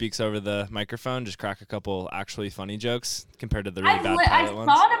pilot speaks over the microphone, just crack a couple actually funny jokes compared to the really bad pilot ones.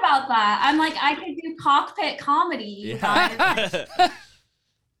 I've thought about that. I'm like, I could do cockpit comedy. Yeah.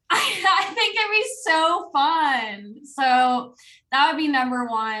 I think it'd be so fun. So that would be number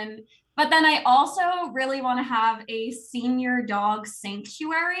one. But then I also really want to have a senior dog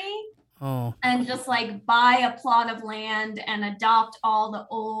sanctuary. Oh. And just like buy a plot of land and adopt all the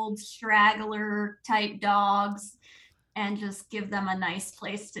old straggler type dogs and just give them a nice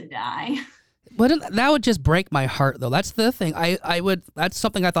place to die. But that would just break my heart though. That's the thing. That's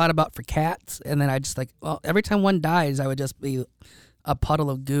something I thought about for cats, and then I just like, well, every time one dies, I would just be a puddle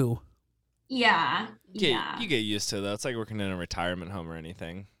of goo. Yeah. You get used to that. It's like working in a retirement home or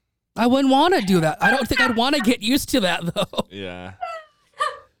anything. I wouldn't want to do that. I don't think I'd want to get used to that though. Yeah.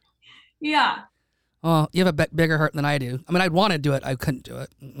 Yeah. Oh, you have a bigger heart than I do. I mean, I'd want to do it. I couldn't do it.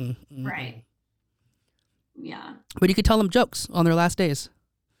 Right. Yeah. But you could tell them jokes on their last days.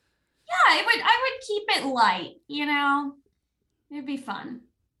 Yeah, I would keep it light, you know? It'd be fun.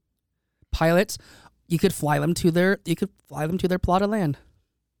 Pilots, you could fly them to their plot of land.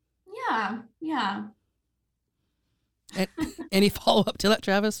 Yeah. Any follow up to that,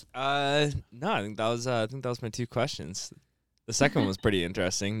 Travis? No, I think that was my 2 questions. The second one was pretty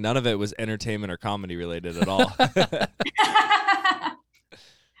interesting. None of it was entertainment or comedy related at all.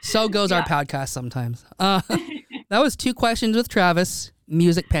 So goes our podcast sometimes. That was 2 questions with Travis,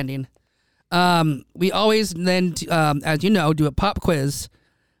 music pending. We always then, as you know, do a pop quiz.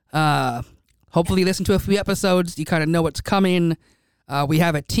 Hopefully you listen to a few episodes. You kind of know what's coming. We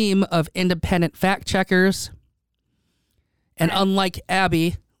have a team of independent fact checkers. And unlike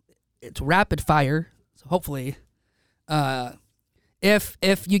Abby, it's rapid fire. So hopefully, if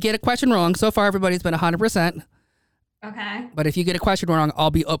you get a question wrong, so far everybody's been 100%. Okay. But if you get a question wrong,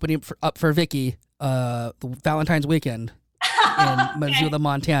 I'll be opening up for Vicky the Valentine's weekend in Missoula,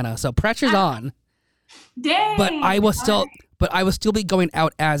 Montana. So pressure's on. Dang. But I will still be going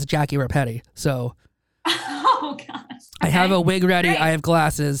out as Jackie Rapetti. So oh gosh. Okay. I have a wig ready. Great. I have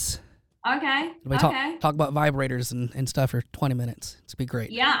glasses. Okay. We talk about vibrators and stuff for 20 minutes. It's gonna be great.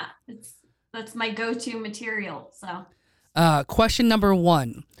 Yeah, that's my go-to material. So question number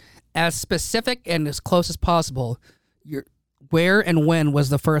 1. As specific and as close as possible, where and when was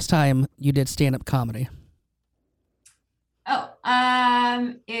the first time you did stand-up comedy?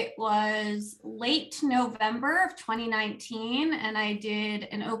 It was late November of 2019, and I did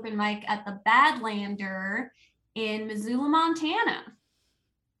an open mic at the Badlander in Missoula, Montana.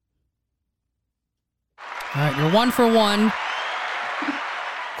 All right, you're 1 for 1.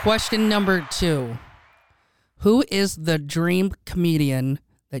 Question number 2. Who is the dream comedian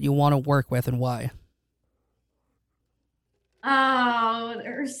that you want to work with and why? Oh,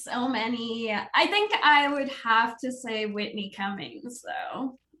 there's so many. I think I would have to say Whitney Cummings,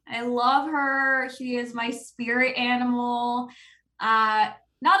 though. I love her. She is my spirit animal. Not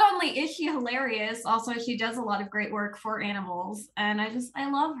only is she hilarious, also she does a lot of great work for animals. And I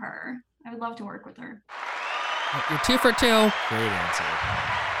love her. I would love to work with her. You're 2 for 2. Great answer.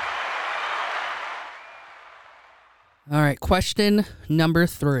 All right, question number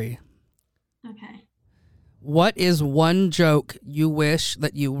 3. Okay. What is one joke you wish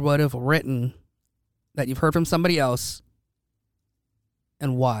that you would have written that you've heard from somebody else,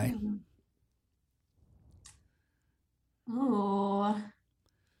 and why? Oh.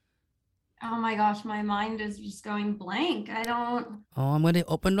 Oh my gosh, my mind is just going blank. I don't. Oh, I'm going to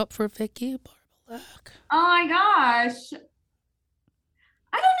open up for Vicky Barbalack. Oh my gosh.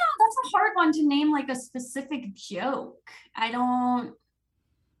 I don't know. That's a hard one to name like a specific joke. I don't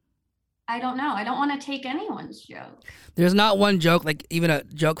know. I don't want to take anyone's joke. There's not one joke, like even a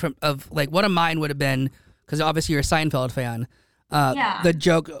joke of like what of mine would have been, because obviously you're a Seinfeld fan. Yeah. The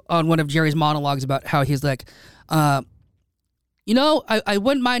joke on one of Jerry's monologues about how he's like, you know, I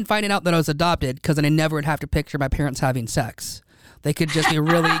wouldn't mind finding out that I was adopted because then I never would have to picture my parents having sex. They could just be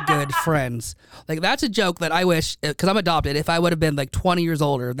really good friends. Like, that's a joke that I wish, because I'm adopted, if I would have been like 20 years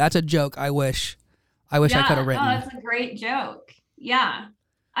older, that's a joke I wish I could have written. Oh, that's a great joke. Yeah.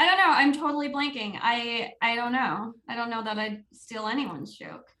 I don't know. I'm totally blanking. I don't know. I don't know that I'd steal anyone's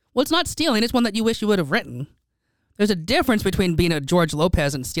joke. Well, it's not stealing. It's one that you wish you would have written. There's a difference between being a George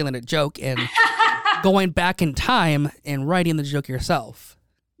Lopez and stealing a joke and going back in time and writing the joke yourself.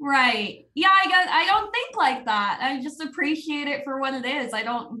 Right. Yeah, I guess I don't think like that. I just appreciate it for what it is. I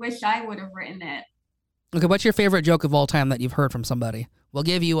don't wish I would have written it. Okay, what's your favorite joke of all time that you've heard from somebody? We'll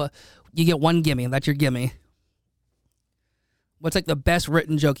give you you get one gimme. That's your gimme. What's like the best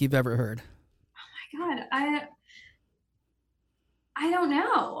written joke you've ever heard? Oh my God. I don't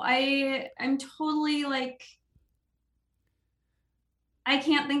know. I'm totally like, I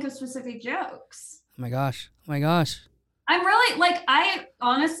can't think of specific jokes. Oh my gosh. Oh my gosh. I'm really like, I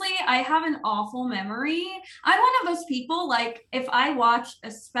have an awful memory. I'm one of those people, like, if I watch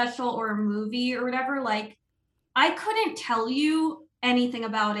a special or a movie or whatever, like, I couldn't tell you anything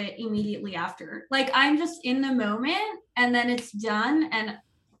about it immediately after. Like, I'm just in the moment and then it's done and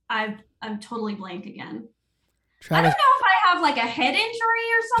I'm totally blank again. Travis. I don't know if I have like a head injury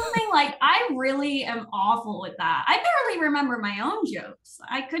or something. Like, I really am awful with that. I barely remember my own jokes.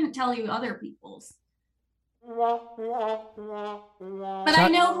 I couldn't tell you other people's. But I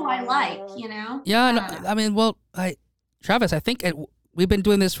know who I like, you know? Yeah, no, I mean, well, Travis, I think we've been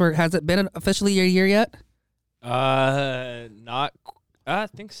doing this has it been officially a year yet? I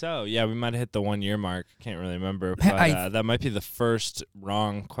think so. Yeah, we might have hit the 1 year mark. Can't really remember. But that might be the first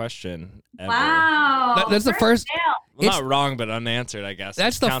wrong question ever. Wow. That's the first. Well, not wrong, but unanswered, I guess.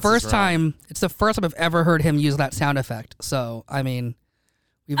 That's the first time. It's the first time I've ever heard him use that sound effect. So, I mean.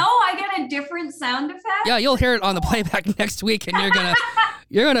 I get a different sound effect? Yeah, you'll hear it on the playback next week, and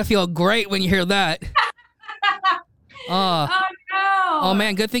you're gonna feel great when you hear that. Oh no! Oh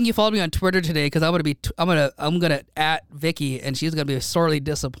man, good thing you followed me on Twitter today, because I'm gonna at Vicky, and she's gonna be sorely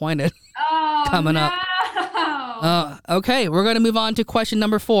disappointed. Coming up. Okay, we're gonna move on to question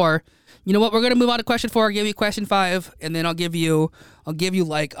number 4. You know what? We're gonna move on to question 4. I'll give you question 5, and then I'll give you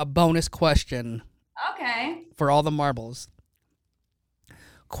like a bonus question. Okay. For all the marbles.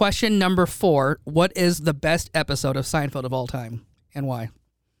 Question number 4, what is the best episode of Seinfeld of all time, and why?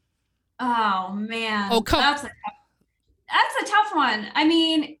 Oh, man. That's a tough one. I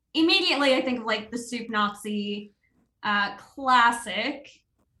mean, immediately I think of like the Soup Nazi classic.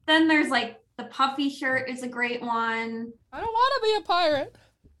 Then there's like the puffy shirt is a great one. I don't want to be a pirate.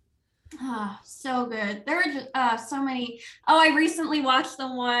 Oh, so good. There are just so many. Oh, I recently watched the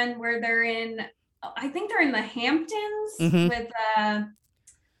one where I think they're in the Hamptons with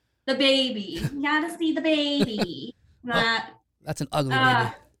the baby. You gotta see the baby. That's an ugly baby.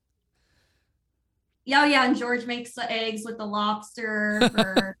 Yeah, and George makes the eggs with the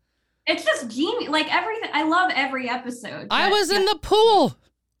lobster. It's just genius. Like everything. I love every episode. I was in the pool.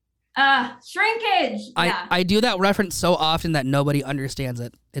 Shrinkage. Yeah. I do that reference so often that nobody understands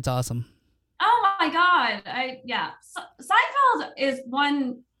it. It's awesome. Oh my God. Seinfeld is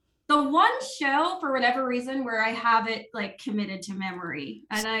the one show, for whatever reason, where I have it like committed to memory,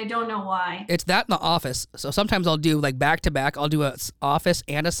 and I don't know why. It's that in The Office. So sometimes I'll do like back to back. I'll do a Office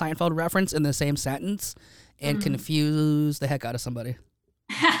and a Seinfeld reference in the same sentence, and confuse the heck out of somebody.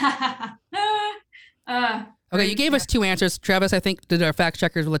 Okay, you gave us 2 answers, Travis. I think did our fact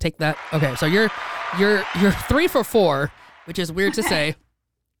checkers will take that? Okay, so you're 3 for 4, which is weird to say.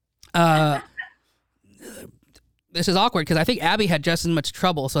 This is awkward because I think Abby had just as much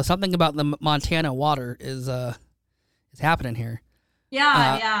trouble. So something about the Montana water is happening here.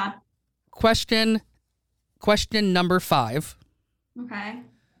 Yeah. Question number 5. Okay.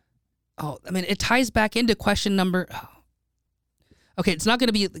 Oh, I mean, it ties back into question number. Oh. Okay, it's not going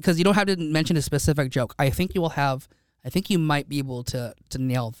to be because you don't have to mention a specific joke. I think you might be able to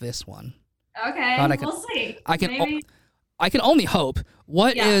nail this one. Okay, we'll see. I can only hope.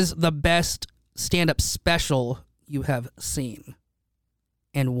 What is Yeah. the best stand-up special you have seen,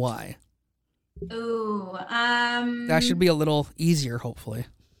 and why? Ooh, That should be a little easier, hopefully.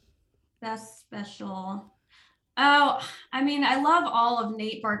 best special. Oh, I mean, I love all of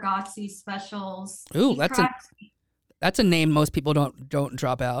Nate Bargatze's specials. Ooh, He that's cracks a name most people don't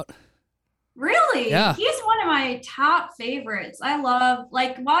drop out. Really? Yeah. He's one of my top favorites. I love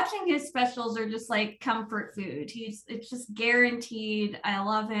like watching his specials are just like comfort food. It's just guaranteed. I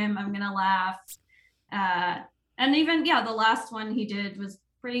love him. I'm gonna laugh. And even the last one he did was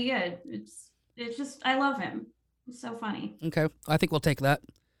pretty good. It's just I love him. It's so funny. Okay, I think we'll take that.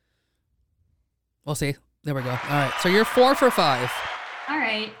 We'll see. There we go. All right, so you're 4 for 5. All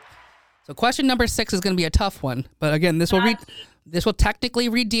right. So question number 6 is going to be a tough one, but again, this will technically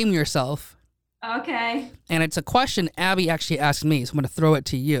redeem yourself. Okay. And it's a question Abby actually asked me, so I'm going to throw it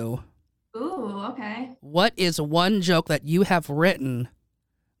to you. Ooh, okay. What is one joke that you have written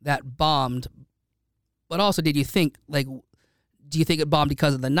that bombed? But also, do you think it bombed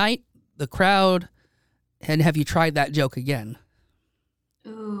because of the night, the crowd, and have you tried that joke again?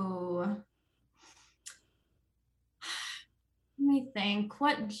 Ooh. Let me think.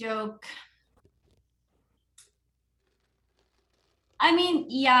 What joke? I mean,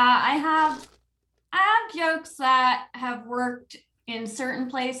 yeah, I have jokes that have worked in certain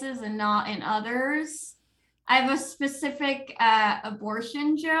places and not in others. I have a specific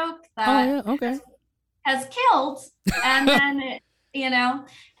abortion joke that Okay. has killed, and then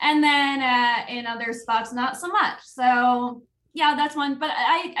and then in other spots not so much. So yeah, that's one. But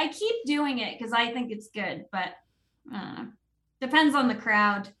I keep doing it because I think it's good. But depends on the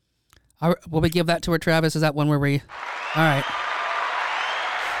crowd. Will we give that to her, Travis? Is that one where we? All right.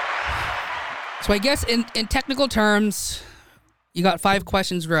 So I guess in technical terms, you got 5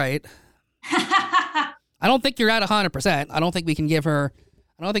 questions right. I don't think you're at 100%. I don't think we can give her.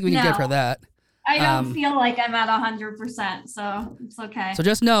 I don't think we can give her that. I don't feel like I'm at 100%, so it's okay. So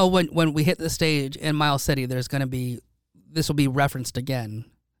just know when we hit the stage in Miles City, this will be referenced again.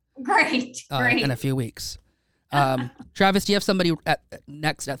 Great. In a few weeks. Travis, do you have somebody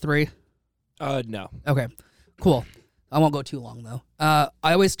next at 3? No. Okay, cool. I won't go too long though. I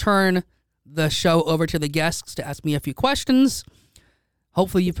always turn the show over to the guests to ask me a few questions.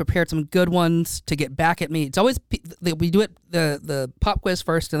 Hopefully you've prepared some good ones to get back at me. It's always we do it the pop quiz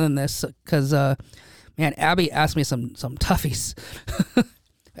first and then this because man, Abby asked me some toughies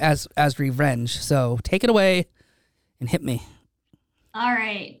as revenge. So take it away and hit me. All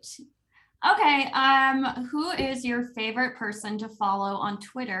right. Okay. Who is your favorite person to follow on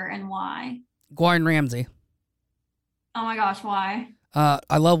Twitter and why? Gordon Ramsay. Oh my gosh, why?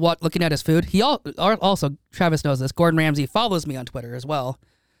 I love looking at his food. He also Travis knows this. Gordon Ramsay follows me on Twitter as well.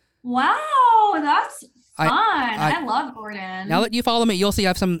 Wow, that's fun. I love Gordon. Now that you follow me, you'll see I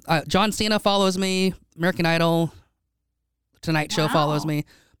have some. John Cena follows me. American Idol, Tonight Show follows me.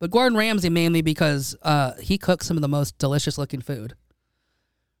 But Gordon Ramsay mainly because he cooks some of the most delicious looking food.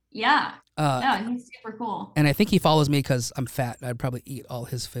 Yeah. No, he's super cool. And I think he follows me because I'm fat. I'd probably eat all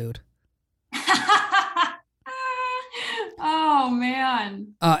his food. Oh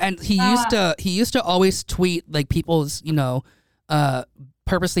man. And he used to always tweet like people's,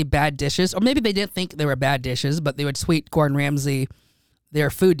 purposely bad dishes, or maybe they didn't think they were bad dishes, but they would tweet Gordon Ramsay their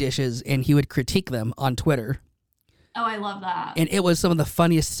food dishes and he would critique them on Twitter. Oh, I love that. And it was some of the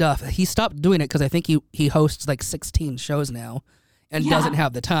funniest stuff. He stopped doing it because I think he hosts like 16 shows now and doesn't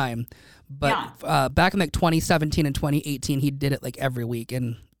have the time. But back in like 2017 and 2018, he did it like every week.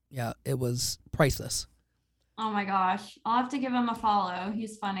 And yeah, it was priceless. Oh my gosh. I'll have to give him a follow.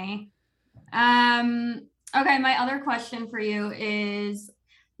 He's funny. Okay, my other question for you is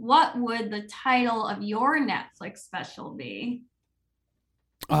what would the title of your Netflix special be?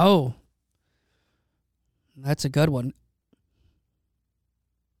 Oh, that's a good one.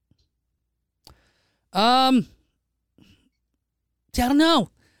 See, I don't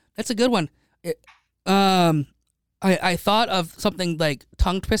know. That's a good one. I thought of something like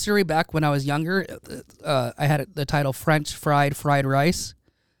tongue twistery back when I was younger. I had the title French fried rice.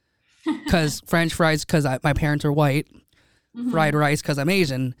 Because French fries, because my parents are white. Mm-hmm. Fried rice, because I'm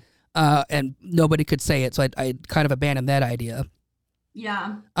Asian. And nobody could say it, so I kind of abandoned that idea.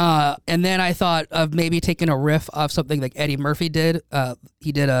 Yeah. And then I thought of maybe taking a riff off something like Eddie Murphy did.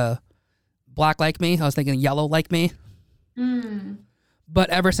 He did a Black Like Me. I was thinking Yellow Like Me. Mm. But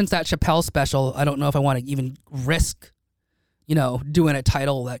ever since that Chappelle special, I don't know if I want to even risk, doing a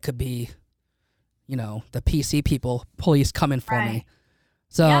title that could be, the PC people, police coming for me.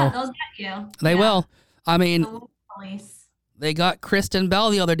 So yeah, they'll get you. They will. I mean, The police. they got Kristen Bell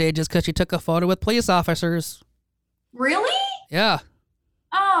the other day just because she took a photo with police officers. Really? Yeah.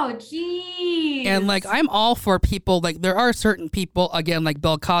 Oh, geez. And like I'm all for people, like there are certain people, again, like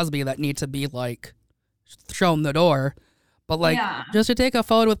Bill Cosby, that need to be like shown the door. But like Yeah. just to take a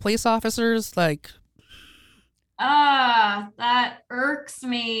photo with police officers, like That irks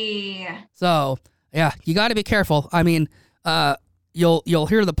me. so yeah, you gotta be careful. I mean, you'll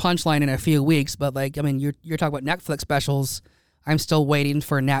hear the punchline in a few weeks, but like I mean you're talking about Netflix specials. I'm still waiting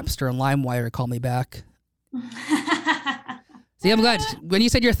for Napster and LimeWire to call me back. See, I'm glad when you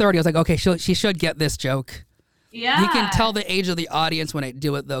said you're 30, I was like, okay, she should get this joke. Yeah. You can tell the age of the audience when I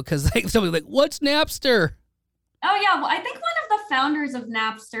do it though, because like somebody's like, "What's Napster?" Oh yeah, well, I think one of the founders of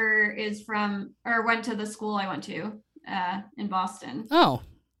Napster is from or went to the school I went to in Boston. Oh,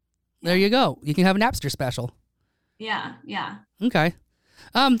 there you go. You can have a Napster special. Yeah, yeah. Okay.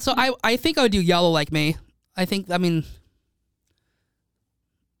 So I think I would do Yellow Like Me. I mean,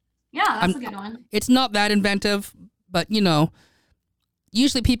 Yeah, that's a good one. it's not that inventive, but you know,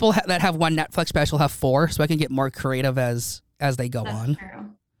 usually people that have one Netflix special have 4, so I can get more creative as they go That's on.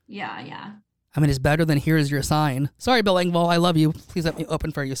 true. Yeah, yeah. I mean, it's better than Here's Your Sign. Sorry, Bill Engvall, I love you. Please let me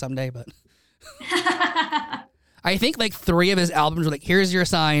open for you someday, but I think like 3 of his albums were like Here's Your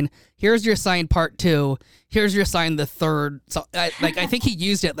Sign Part 2, Here's Your Sign the third. So I think he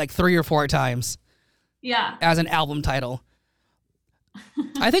used it like 3 or 4 times Yeah. as an album title.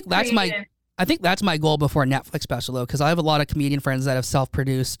 I think that's my goal before Netflix special though, because I have a lot of comedian friends that have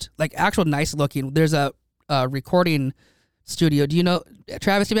self-produced, like actual nice looking. There's a recording studio. Do you know,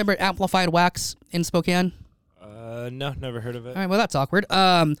 Travis? Do you remember Amplified Wax in Spokane? No, never heard of it. All right, well that's awkward.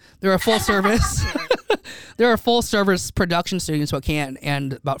 They're a full service. They're a full service production studio in Spokane,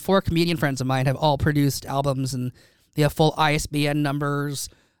 and about 4 comedian friends of mine have all produced albums, and they have full ISBN numbers,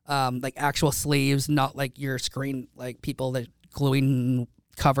 like actual sleeves, not like your screen, like people that gluing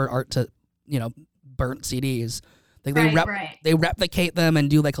cover art to, you know, burnt CDs. Like they replicate them and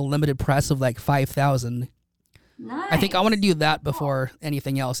do like a limited press of like 5,000. Nice. I think I want to do that before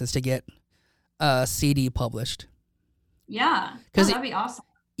anything else, is to get a CD published. Yeah. 'Cause that'd be awesome.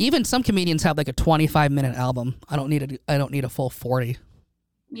 Even some comedians have like a 25-minute album. I don't need a full 40.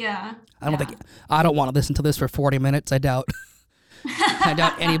 Yeah. I don't want to listen to this for 40 minutes. I doubt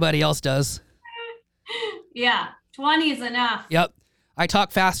anybody else does. Yeah. 20 is enough. Yep. I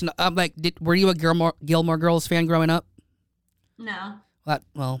talk fast, and I'm like, were you a Gilmore Girls fan growing up? No.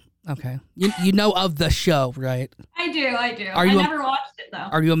 Well, okay. You know of the show, right? I do. Are you I never watched it though.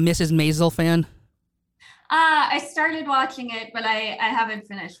 Are you a Mrs. Maisel fan? I started watching it, but I haven't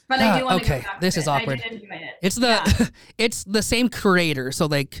finished. But I do want to go back this to is it. awkward. I did enjoy it. It's it's the same creator. So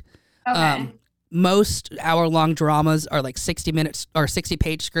like, Okay. most hour-long dramas are like 60 minutes or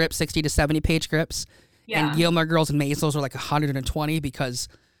 60-page scripts, 60 to 70-page scripts. Yeah. And Gilmore Girls and Maisels are like 120 because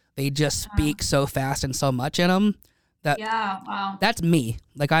they just speak so fast and so much in them. Yeah. Wow. That's me.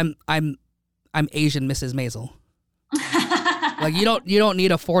 Like I'm Asian Mrs. Maisel. Like you don't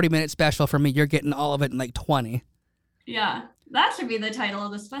need a 40-minute special from me. You're getting all of it in like 20. Yeah. That should be the title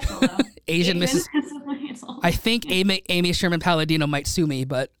of the special, though. Asian Mrs. I think Amy Sherman Palladino might sue me,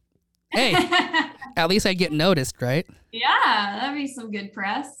 but hey, at least I get noticed, right? Yeah, that'd be some good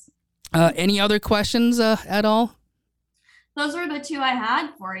press. Any other questions at all? Those were the 2 I had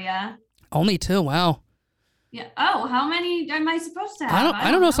for you. Only 2. Wow. Yeah. Oh, how many am I supposed to have?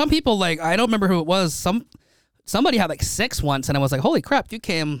 I don't know. Some people, like, I don't remember who it was. Somebody had like 6 once, and I was like, holy crap, you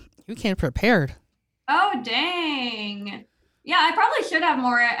came prepared. Oh, dang. Yeah, I probably should have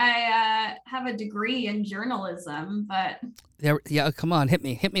more. I have a degree in journalism, but Yeah, come on, hit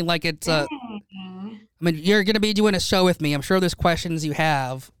me like it's. I dang. mean, you're gonna be doing a show with me. I'm sure there's questions you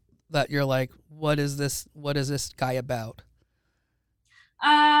have that you're like, what is this guy about?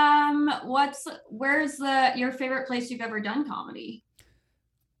 Where's your favorite place you've ever done comedy?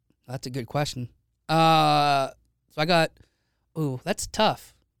 That's a good question. So I got, that's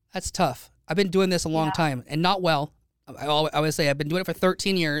tough. I've been doing this a long time and not well. I always say I've been doing it for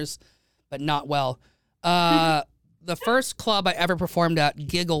 13 years, but not well. The first club I ever performed at,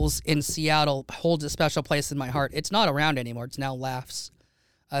 Giggles in Seattle, holds a special place in my heart. It's not around anymore. It's now Laughs,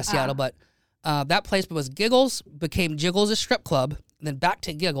 Seattle. But that place was Giggles, became Jiggles a strip club, and then back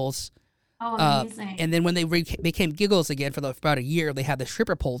to Giggles. Oh, amazing. And then when they became Giggles again for about a year, they had the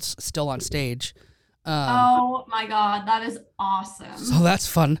stripper poles still on stage. Oh my God, that is awesome. So that's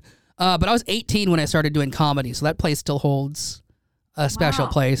fun. But I was 18 when I started doing comedy, so that place still holds a special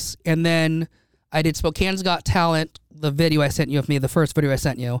place. And then I did Spokane's Got Talent. The video I sent you of me, the first video I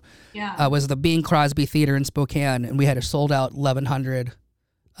sent you, was the Bing Crosby Theater in Spokane, and we had a sold out 1,100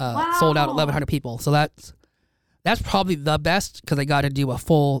 people. So that's probably the best because I got to do a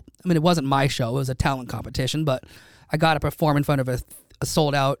full. I mean, it wasn't my show; it was a talent competition, but I got to perform in front of a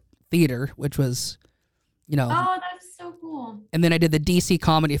sold out theater, which was, Oh, that's so cool. And then I did the DC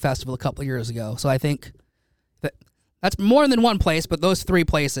Comedy Festival a couple of years ago. So I think that's more than one place, but those 3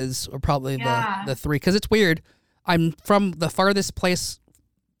 places are probably the 3. Because it's weird. I'm from the farthest place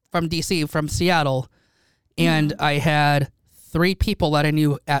from DC, from Seattle, and I had 3 people that I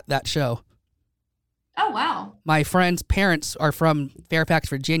knew at that show. Oh, wow. My friend's parents are from Fairfax,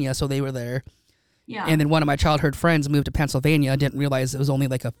 Virginia, so they were there. Yeah. And then one of my childhood friends moved to Pennsylvania. Didn't realize it was only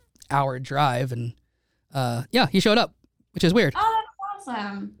like a hour drive, and he showed up, which is weird. Oh, that's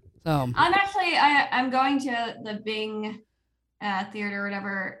awesome. So I'm going to the Bing Theater or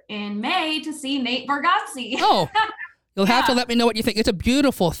whatever in May to see Nate Bargatze. Oh, you'll have to let me know what you think. It's a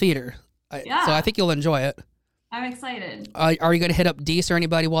beautiful theater. So I think you'll enjoy it. I'm excited. Are you going to hit up Deese or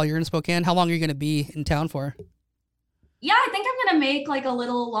anybody while you're in Spokane? How long are you going to be in town for? Yeah, I think I'm going to make like a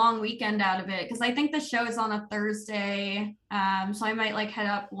little long weekend out of it because I think the show is on a Thursday. So I might like head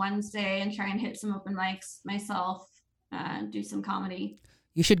up Wednesday and try and hit some open mics myself, do some comedy.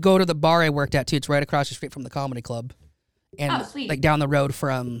 You should go to the bar I worked at too. It's right across the street from the comedy club. And sweet. like down the road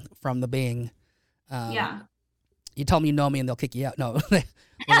from the Bing. You tell them you know me and they'll kick you out. No.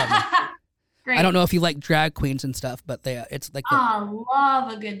 Great. I don't know if you like drag queens and stuff, but it's like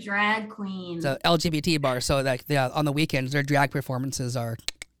love a good drag queen. It's a LGBT bar, so like on the weekends their drag performances are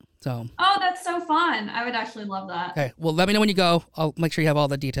so. Oh, that's so fun! I would actually love that. Okay, well, let me know when you go. I'll make sure you have all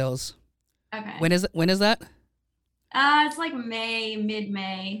the details. Okay. When is that? It's like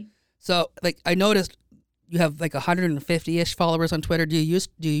mid-May. So like I noticed you have like 150-ish followers on Twitter. Do you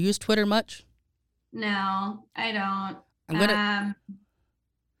use Twitter much? No, I don't.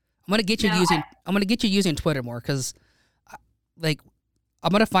 I'm gonna get you using Twitter more because, like,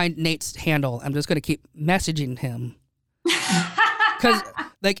 I'm gonna find Nate's handle. I'm just gonna keep messaging him because,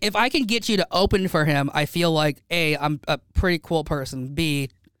 like, if I can get you to open for him, I feel like A, I'm a pretty cool person. B,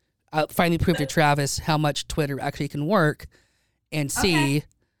 I'll finally prove to Travis how much Twitter actually can work, and C,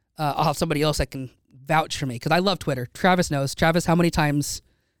 I'll have somebody else that can vouch for me because I love Twitter. Travis knows. Travis, how many times,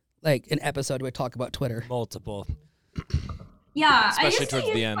 like, an episode do we talk about Twitter? Multiple. Yeah, especially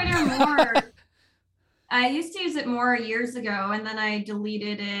towards the end. Twitter more. I used to use it more years ago, and then I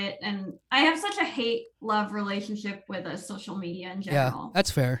deleted it. And I have such a hate-love relationship with social media in general. Yeah,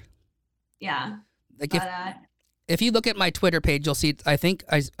 that's fair. Yeah. Like if you look at my Twitter page, you'll see. I think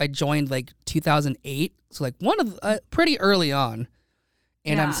I joined like 2008, so like one of pretty early on,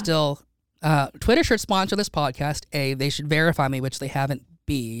 and I'm still. Twitter should sponsor this podcast. A, they should verify me, which they haven't.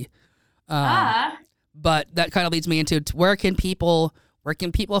 B. But that kind of leads me into where can people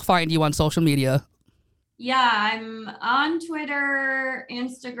find you on social media? Yeah, I'm on Twitter,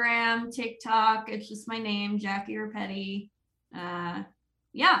 Instagram, TikTok. It's just my name, Jackie Rapetti.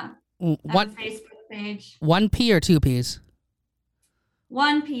 Yeah. One Facebook page. 1 P or 2 P's?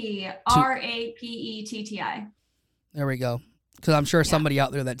 1 P. RAPETTI. There we go. Because I'm sure somebody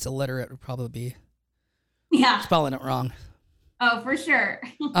out there that's illiterate would probably be spelling it wrong. Oh, for sure.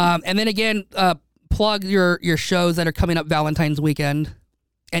 And then again, plug your shows that are coming up Valentine's weekend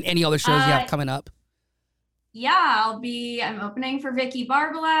and any other shows you have coming up. Yeah, I'm opening for Vicky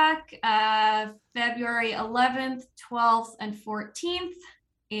Barbalak February 11th, 12th, and 14th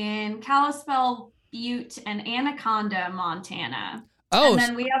in Kalispell, Butte, and Anaconda, Montana. Oh, and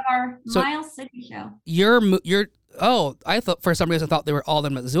then we have our Miles City show. I thought for some reason they were all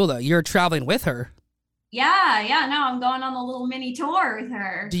in Missoula. You're traveling with her. Yeah, no, I'm going on a little mini tour with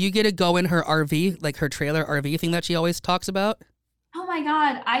her. Do you get to go in her RV, like her trailer RV thing that she always talks about? Oh my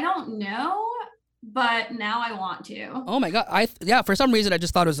God, I don't know, but now I want to. Oh my God, for some reason I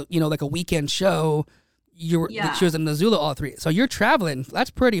just thought it was, like a weekend show. She was in Missoula all 3. So you're traveling. That's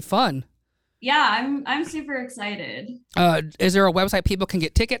pretty fun. Yeah, I'm super excited. Is there a website people can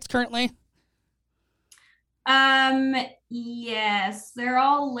get tickets currently? Yes, they're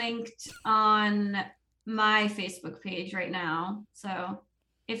all linked on my Facebook page right now. So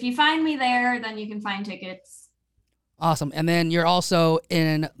if you find me there, then you can find tickets. Awesome. And then you're also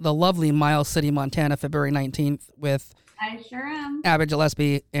in the lovely Miles City, Montana, February 19th with I sure am. Abby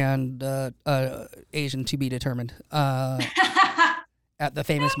Gillespie and Asian to be determined at the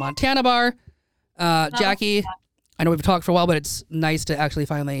famous Montana bar. Jackie, I know we've talked for a while, but it's nice to actually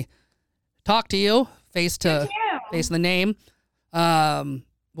finally talk to you face to the name.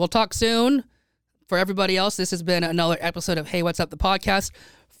 We'll talk soon. For everybody else, this has been another episode of Hey, What's Up, the podcast.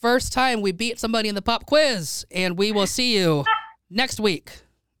 First time we beat somebody in the pop quiz, and we will see you next week.